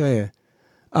 I'll tell you.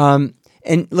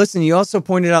 And listen, you also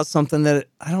pointed out something that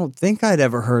I don't think I'd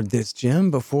ever heard this, Jim,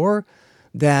 before,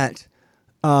 that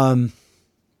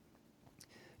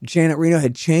Janet Reno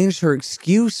had changed her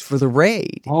excuse for the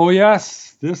raid. Oh,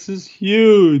 yes. This is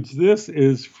huge. This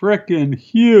is frickin'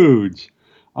 huge.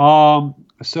 So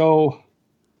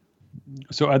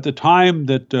at the time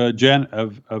that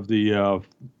of the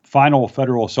final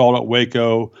federal assault at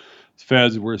Waco,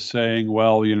 feds were saying,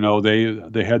 well,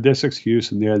 they had this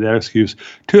excuse and they had that excuse.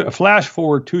 Flash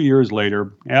forward 2 years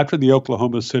later, after the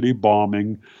Oklahoma City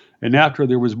bombing, and after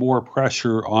there was more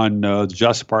pressure on the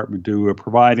Justice Department to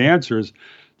provide answers,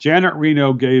 Janet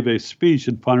Reno gave a speech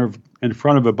in front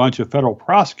of a bunch of federal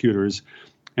prosecutors,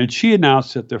 and she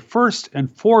announced that the first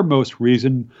and foremost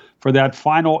reason for that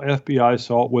final FBI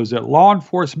assault was that law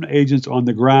enforcement agents on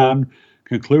the ground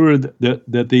concluded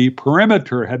that the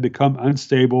perimeter had become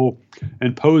unstable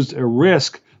and posed a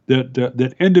risk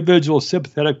that individuals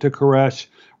sympathetic to Koresh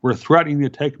were threatening to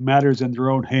take matters in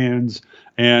their own hands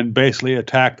and basically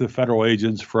attack the federal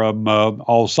agents from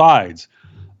all sides.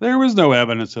 There was no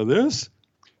evidence of this.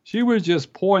 She was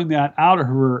just pulling that out of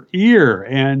her ear,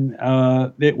 and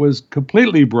it was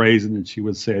completely brazen that she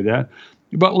would say that.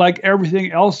 But like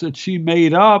everything else that she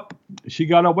made up, she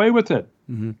got away with it.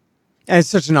 Mm-hmm. And it's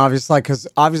such an obvious lie, because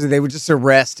obviously they would just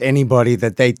arrest anybody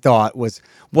that they thought was,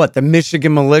 what, the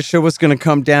Michigan militia was going to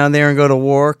come down there and go to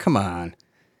war? Come on.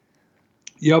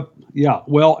 Yep. Yeah.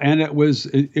 Well, and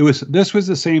this was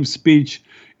the same speech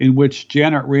in which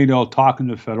Janet Reno, talking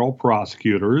to federal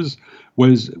prosecutors,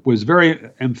 was very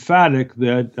emphatic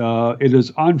that it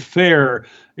is unfair,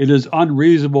 it is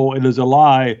unreasonable, it is a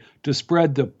lie to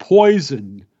spread the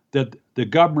poison that the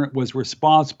government was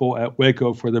responsible at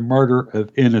Waco for the murder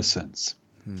of innocents.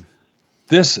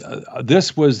 This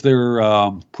was their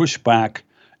pushback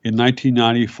in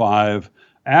 1995,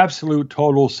 absolute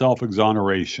total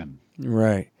self-exoneration.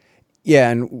 Right.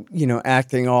 Yeah, and,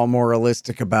 acting all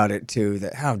moralistic about it, too,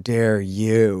 that how dare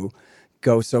you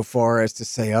go so far as to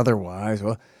say otherwise.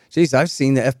 Well, geez, I've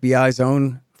seen the FBI's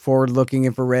own forward-looking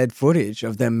infrared footage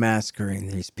of them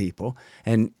massacring these people.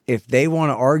 And if they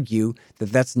want to argue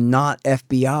that that's not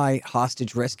FBI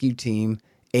hostage rescue team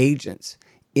agents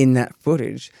in that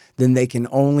footage, then they can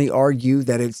only argue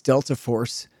that it's Delta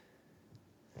Force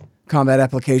Combat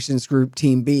Applications Group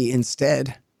Team B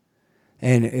instead.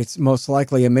 And it's most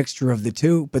likely a mixture of the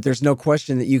two, but there's no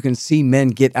question that you can see men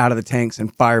get out of the tanks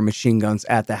and fire machine guns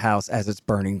at the house as it's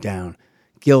burning down.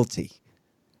 Guilty.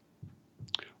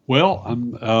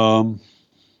 Well,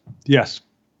 yes.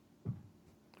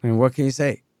 I mean, what can you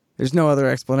say? There's no other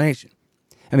explanation.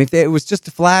 I mean, if it was just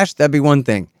a flash, that'd be one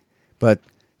thing. But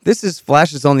this is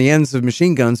flashes on the ends of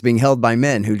machine guns being held by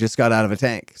men who just got out of a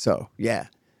tank. So, yeah.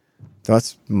 So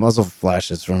that's muzzle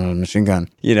flashes from a machine gun,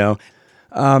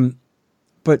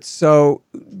 But so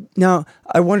now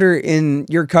I wonder, in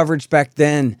your coverage back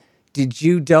then, did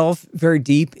you delve very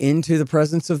deep into the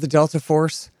presence of the Delta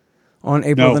Force on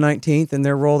April the 19th and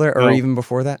their role there, or even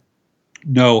before that?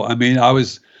 No, I mean, I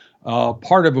was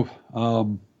part of,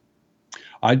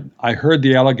 I heard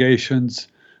the allegations,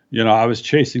 I was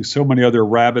chasing so many other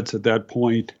rabbits at that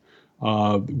point.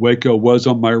 Waco was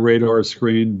on my radar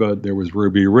screen, but there was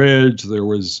Ruby Ridge, there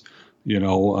was,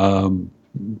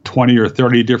 20 or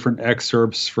 30 different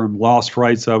excerpts from Lost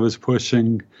Rights I was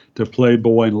pushing to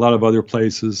Playboy and a lot of other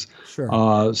places.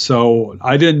 Sure. So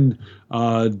I didn't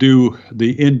do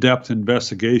the in-depth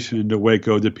investigation into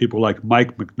Waco that people like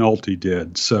Mike McNulty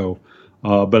did. So,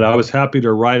 but I was happy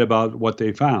to write about what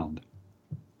they found.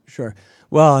 Sure.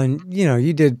 Well, and,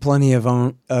 you did plenty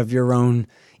of your own,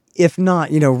 if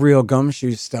not, real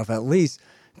gumshoe stuff, at least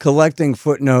collecting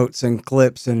footnotes and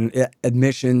clips and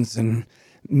admissions and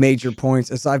major points,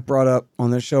 as I've brought up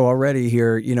on the show already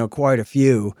here, quite a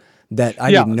few that I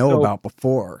didn't know about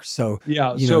before. So,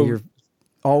 you're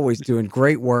always doing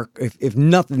great work, if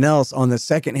nothing else, on the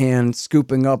second hand,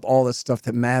 scooping up all the stuff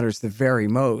that matters the very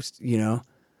most,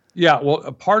 Yeah, well,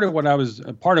 part of what I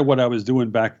was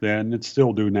doing back then, and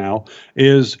still do now,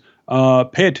 is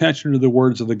pay attention to the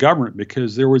words of the government,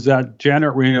 because there was that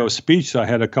Janet Reno speech I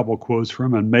had a couple quotes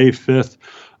from on May 5th,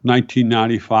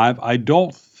 1995. I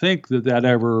don't think that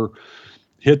ever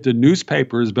hit the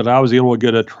newspapers, but I was able to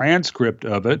get a transcript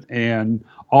of it, and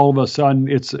all of a sudden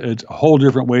it's a whole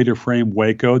different way to frame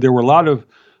Waco. There were a lot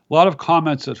of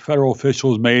comments that federal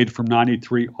officials made from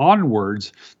 93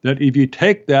 onwards that if you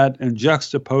take that and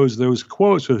juxtapose those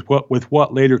quotes with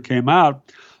what later came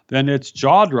out, then it's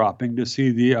jaw-dropping to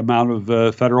see the amount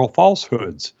of federal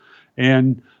falsehoods.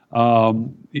 And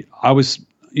I was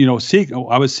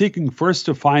seeking first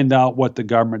to find out what the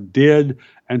government did,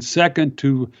 and second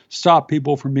to stop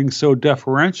people from being so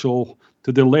deferential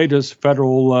to the latest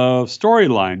federal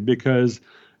storyline, because,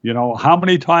 how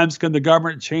many times can the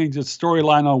government change its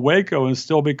storyline on Waco and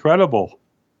still be credible?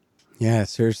 Yeah,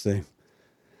 seriously.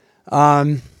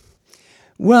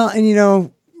 Well, and you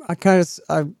know, this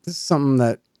is something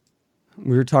that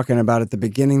we were talking about at the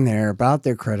beginning there about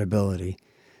their credibility,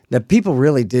 that people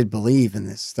really did believe in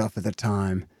this stuff at the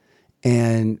time.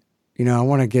 And, you know, I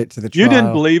want to get to the trial. You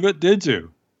didn't believe it, did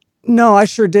you? No, I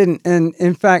sure didn't. And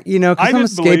in fact, you know, because I'm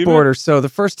a skateboarder, so the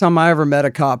first time I ever met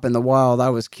a cop in the wild, I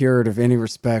was cured of any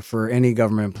respect for any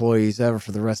government employees ever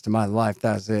for the rest of my life.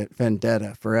 That was it.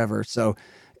 Vendetta forever. So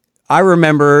I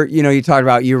remember, you know,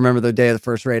 you remember the day of the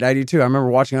first raid. I do too. I remember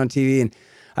watching on TV, and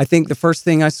I think the first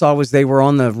thing I saw was they were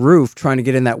on the roof trying to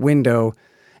get in that window.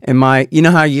 And you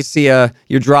know how you see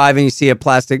you're driving, you see a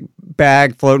plastic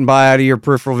bag floating by out of your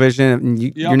peripheral vision, and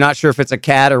you're not sure if it's a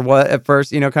cat or what at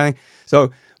first, you know, kind of.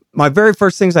 So my very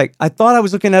first thing's like, I thought I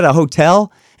was looking at a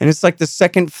hotel, and it's like the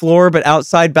second floor, but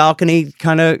outside balcony,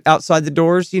 kind of outside the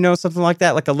doors, you know, something like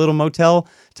that, like a little motel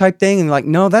type thing. And like,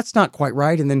 no, that's not quite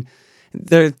right. And then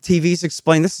the TVs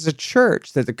explain this is a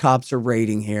church that the cops are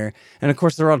raiding here. And of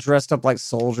course, they're all dressed up like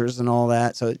soldiers and all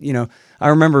that. So, you know, I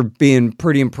remember being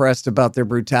pretty impressed about their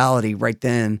brutality right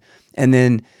then. And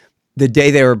then the day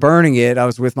they were burning it, I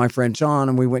was with my friend John,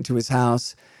 and we went to his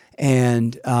house,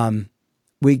 and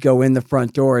we go in the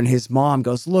front door, and his mom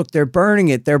goes, "Look, they're burning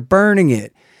it. They're burning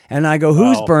it." And I go,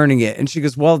 "Who's burning it?" And she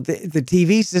goes, "Well, the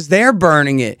TV says they're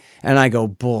burning it." And I go,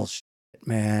 "Bullshit,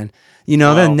 man. You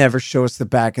know, they'll never show us the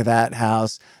back of that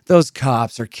house. Those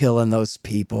cops are killing those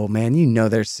people, man. You know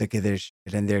they're sick of this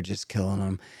shit, and they're just killing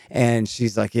them." And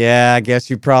she's like, "Yeah, I guess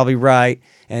you're probably right."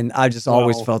 And I just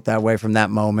always felt that way from that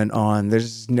moment on.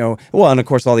 There's and of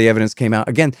course, all the evidence came out.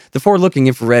 Again, the forward-looking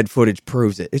infrared footage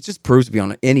proves it. It just proves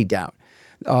beyond any doubt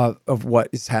of what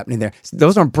is happening there.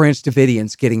 Those aren't Branch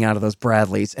Davidians getting out of those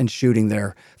Bradleys and shooting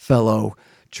their fellow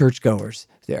churchgoers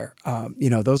there. You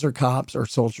know, those are cops or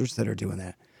soldiers that are doing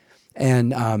that.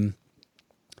 And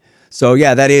so,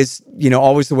 yeah, that is, you know,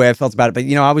 always the way I felt about it. But,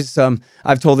 you know,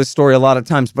 I've told this story a lot of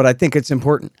times, but I think it's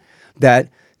important that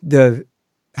the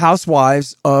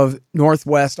housewives of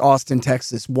Northwest Austin,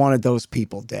 Texas wanted those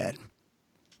people dead.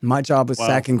 My job was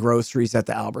sacking groceries at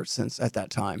the Albertsons at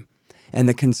that time. And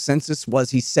the consensus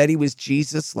was, he said he was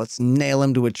Jesus, let's nail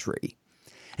him to a tree.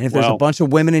 And if there's a bunch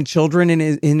of women and children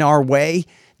in our way,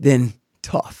 then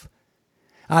tough.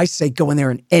 I say go in there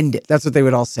and end it. That's what they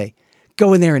would all say.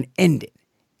 Go in there and end it.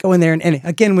 Go in there and end it.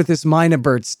 Again, with this Mina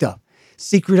Bird stuff.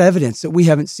 Secret evidence that we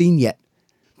haven't seen yet,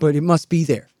 but it must be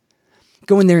there.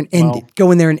 Go in there and end it.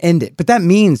 Go in there and end it. But that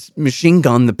means machine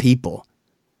gun the people,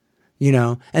 you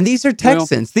know? And these are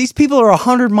Texans. These people are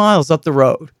 100 miles up the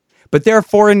road. But they're a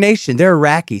foreign nation. They're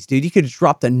Iraqis, dude. You could have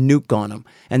dropped a nuke on them.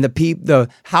 And the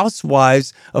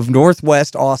housewives of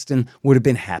Northwest Austin would have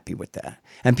been happy with that.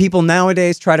 And people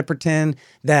nowadays try to pretend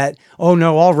that, oh,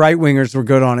 no, all right-wingers were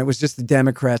good on it. It was just the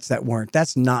Democrats that weren't.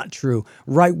 That's not true.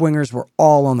 Right-wingers were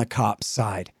all on the cops'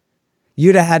 side.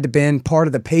 You'd have had to been part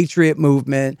of the Patriot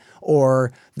movement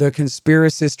or the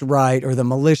conspiracist right or the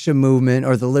militia movement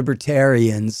or the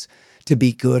libertarians to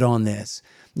be good on this.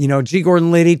 You know, G.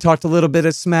 Gordon Liddy talked a little bit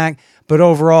of smack, but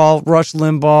overall, Rush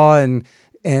Limbaugh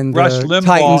and the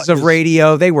Titans of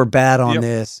radio, they were bad on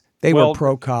this. They were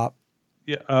pro-cop.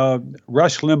 Yeah,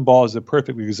 Rush Limbaugh is a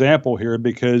perfect example here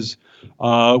because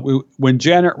when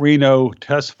Janet Reno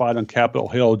testified on Capitol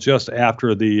Hill just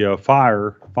after the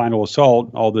final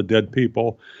assault, all the dead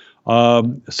people,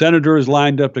 senators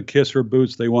lined up to kiss her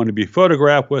boots. They wanted to be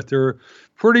photographed with her.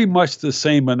 Pretty much the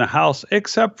same in the House,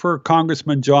 except for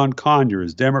Congressman John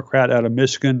Conyers, Democrat out of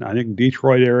Michigan, I think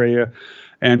Detroit area.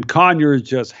 And Conyers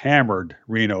just hammered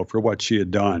Reno for what she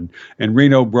had done. And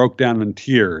Reno broke down in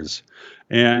tears.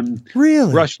 And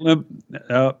really? Rush Limbaugh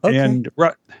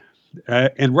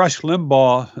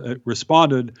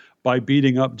responded by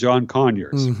beating up John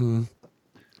Conyers. Mm-hmm.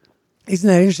 Isn't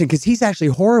that interesting? Because he's actually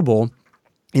horrible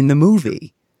in the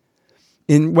movie.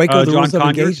 In Waco, the Rules of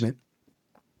Engagement.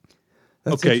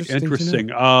 That's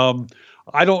interesting.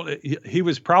 He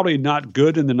was probably not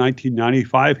good in the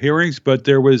 1995 hearings, but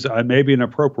there was maybe an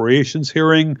appropriations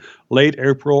hearing late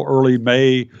April, early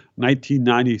May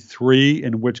 1993,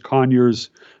 in which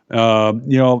Conyers,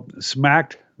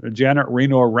 smacked Janet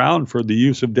Reno around for the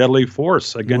use of deadly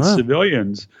force against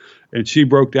civilians, and she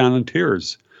broke down in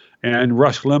tears. And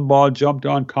Rush Limbaugh jumped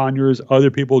on Conyers. Other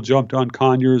people jumped on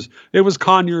Conyers. It was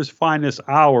Conyers' finest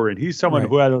hour, and he's someone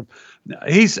who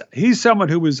he's someone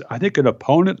who was, I think, an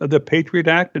opponent of the Patriot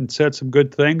Act and said some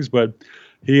good things, but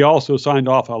he also signed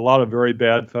off a lot of very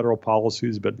bad federal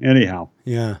policies. But anyhow,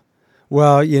 yeah.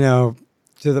 Well, you know,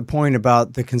 to the point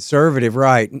about the conservative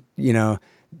right, you know,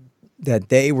 that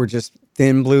they were just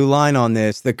thin blue line on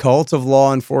this. The cult of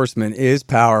law enforcement is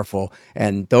powerful.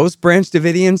 And those Branch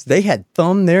Davidians, they had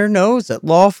thumbed their nose at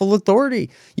lawful authority.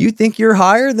 You think you're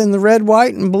higher than the red,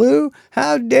 white, and blue?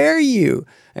 How dare you?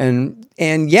 And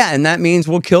that means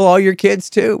we'll kill all your kids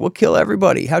too. We'll kill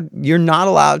everybody. You're not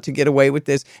allowed to get away with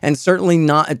this, and certainly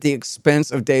not at the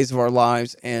expense of Days of Our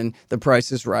Lives and The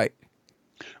Price is Right.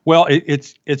 Well,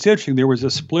 it's interesting. There was a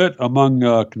split among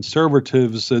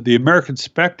conservatives. The American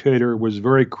Spectator was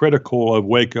very critical of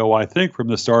Waco, I think, from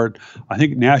the start. I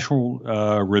think National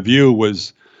Review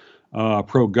was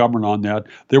pro-government on that.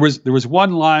 There was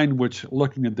one line which,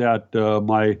 looking at that,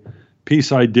 my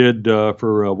piece I did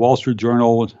for Wall Street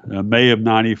Journal, May of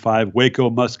 '95,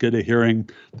 Waco must get a hearing.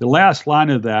 The last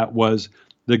line of that was,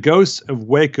 "The ghosts of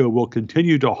Waco will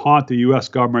continue to haunt the U.S.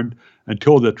 government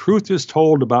until the truth is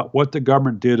told about what the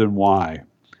government did and why."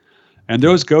 And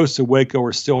those ghosts of Waco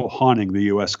are still haunting the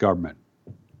U.S. government.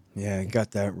 Yeah,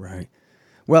 got that right.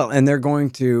 Well, and they're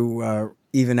going to,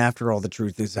 even after all the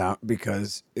truth is out,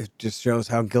 because it just shows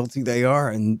how guilty they are.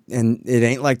 And it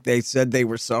ain't like they said they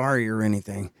were sorry or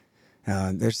anything.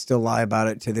 They still lie about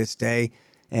it to this day.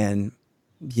 And,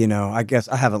 I guess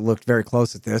I haven't looked very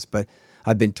close at this, but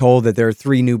I've been told that there are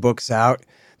 3 new books out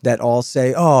that all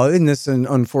say, "Oh, isn't this an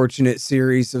unfortunate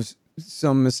series of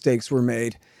some mistakes were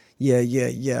made?"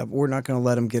 Yeah. We're not going to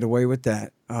let them get away with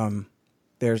that.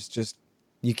 There's just,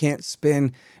 you can't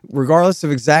spin, regardless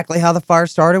of exactly how the fire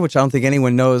started, which I don't think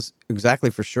anyone knows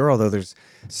exactly for sure, although there's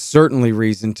certainly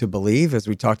reason to believe, as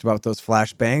we talked about those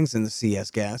flashbangs and the CS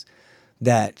gas,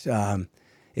 that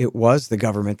it was the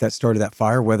government that started that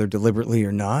fire, whether deliberately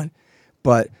or not.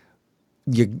 But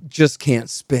you just can't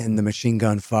spin the machine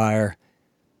gun fire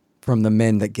from the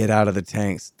men that get out of the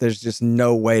tanks. There's just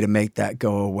no way to make that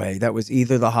go away. That was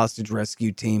either the hostage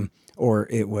rescue team or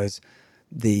it was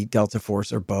the Delta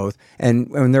Force, or both.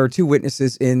 And there are 2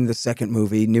 witnesses in the second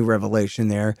movie, new revelation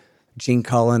there, Gene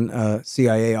Cullen, a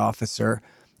CIA officer,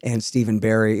 and Stephen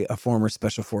Barry, a former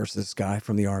Special Forces guy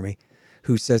from the Army,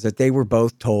 who says that they were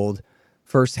both told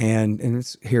firsthand, and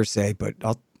it's hearsay, but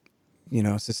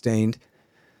sustained.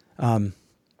 I'll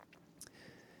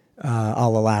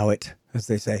allow it, as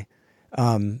they say.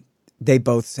 They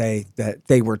both say that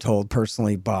they were told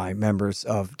personally by members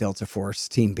of Delta Force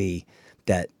Team B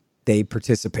that they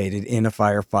participated in a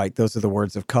firefight. Those are the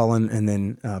words of Cullen, and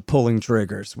then pulling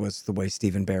triggers was the way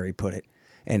Stephen Barry put it.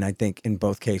 And I think in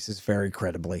both cases, very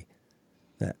credibly,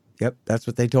 yep, that's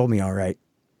what they told me, all right.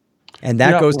 And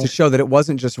that goes to show that it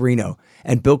wasn't just Reno.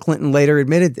 And Bill Clinton later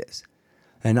admitted this.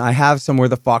 And I have somewhere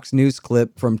the Fox News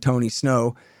clip from Tony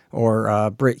Snow,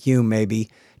 or Britt Hume maybe,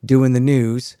 doing the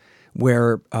news,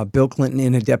 where Bill Clinton,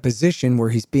 in a deposition where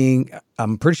he's being,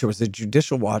 I'm pretty sure it was a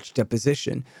Judicial Watch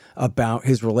deposition about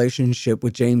his relationship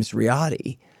with James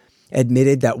Riotti,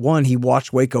 admitted that, one, he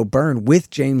watched Waco burn with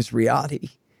James Riotti,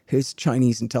 his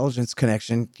Chinese intelligence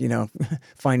connection,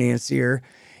 financier,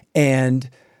 and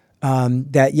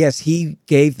that, yes, he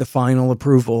gave the final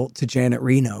approval to Janet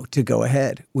Reno to go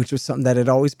ahead, which was something that had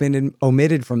always been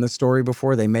omitted from the story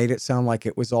before. They made it sound like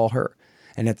it was all her.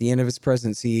 And at the end of his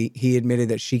presidency, he admitted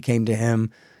that she came to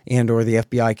him or the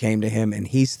FBI came to him, and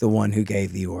he's the one who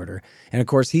gave the order. And, of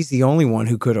course, he's the only one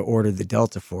who could have ordered the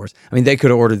Delta Force. I mean, they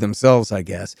could have ordered themselves, I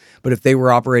guess. But if they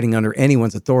were operating under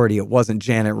anyone's authority, it wasn't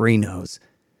Janet Reno's.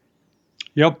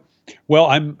 Yep. Well,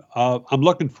 I'm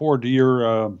looking forward to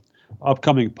your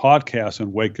upcoming podcast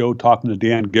on Waco, talking to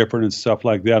Dan Gifford and stuff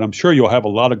like that. I'm sure you'll have a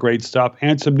lot of great stuff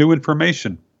and some new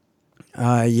information.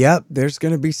 Yep, there's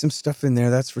going to be some stuff in there,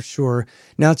 that's for sure.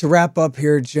 Now, to wrap up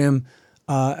here, Jim,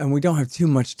 and we don't have too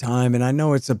much time, and I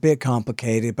know it's a bit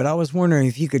complicated, but I was wondering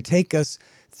if you could take us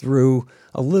through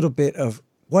a little bit of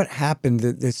what happened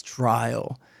at this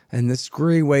trial and the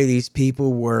screwy way these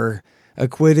people were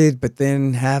acquitted, but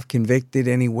then half convicted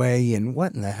anyway, and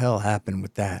what in the hell happened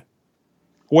with that?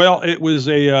 Well, it was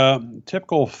a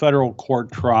typical federal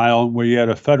court trial where you had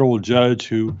a federal judge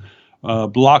who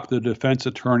blocked the defense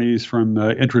attorneys from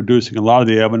introducing a lot of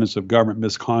the evidence of government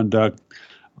misconduct.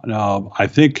 I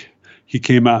think he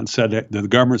came out and said that the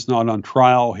government's not on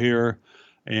trial here.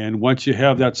 And once you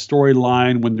have that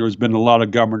storyline, when there's been a lot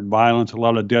of government violence, a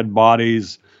lot of dead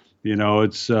bodies,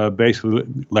 it's basically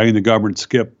letting the government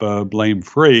skip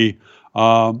blame-free.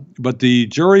 But the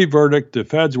jury verdict, the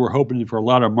feds were hoping for a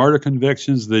lot of murder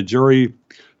convictions. The jury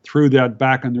threw that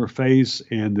back in their face,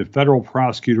 and the federal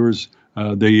prosecutors,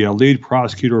 the lead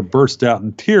prosecutor, burst out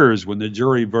in tears when the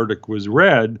jury verdict was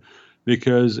read,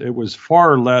 because it was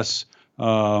far less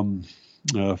punitive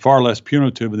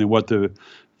than what the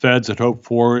feds had hoped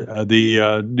for.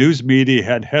 The news media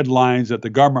had headlines that the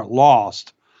government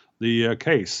lost the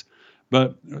case.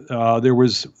 but there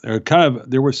was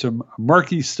some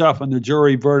murky stuff in the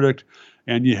jury verdict,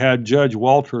 and you had Judge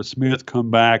Walter Smith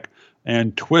come back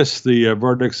and twist the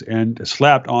verdicts and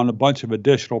slapped on a bunch of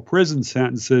additional prison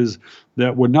sentences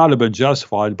that would not have been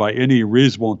justified by any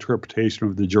reasonable interpretation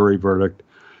of the jury verdict.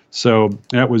 So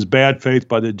that was bad faith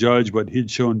by the judge, but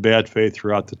he'd shown bad faith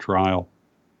throughout the trial.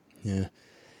 Yeah.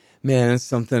 Man, it's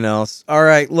something else. All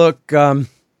right, look,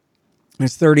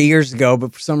 it's 30 years ago,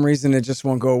 but for some reason it just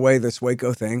won't go away, this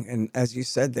Waco thing. And as you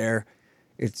said there,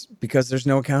 it's because there's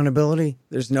no accountability.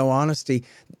 There's no honesty.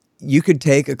 You could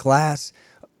take a class,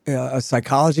 a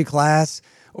psychology class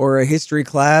or a history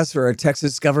class or a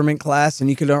Texas government class, and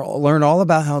you could learn all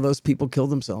about how those people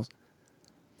killed themselves.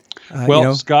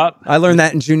 Scott, I learned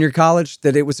that in junior college,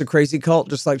 that it was a crazy cult,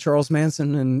 just like Charles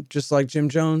Manson and just like Jim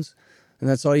Jones. And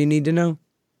that's all you need to know.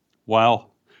 Wow.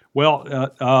 Well,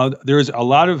 there's a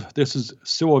lot of, this is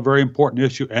still a very important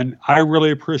issue, and I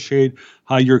really appreciate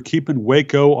how you're keeping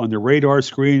Waco on the radar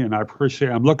screen, and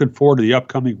I'm looking forward to the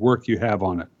upcoming work you have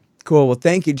on it. Cool. Well,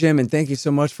 thank you, Jim, and thank you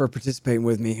so much for participating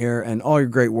with me here and all your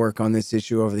great work on this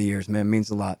issue over the years, man. It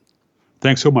means a lot.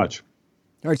 Thanks so much.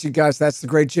 All right, you guys, that's the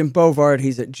great Jim Bovard.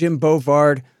 He's at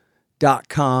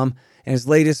jimbovard.com, and his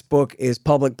latest book is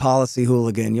Public Policy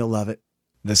Hooligan. You'll love it.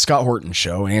 The Scott Horton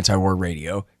Show, Anti-War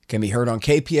Radio, can be heard on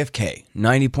KPFK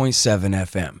 90.7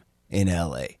 FM in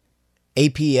LA,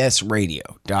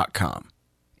 APSradio.com,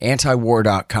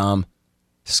 antiwar.com,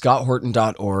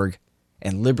 scotthorton.org,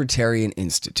 and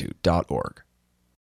libertarianinstitute.org.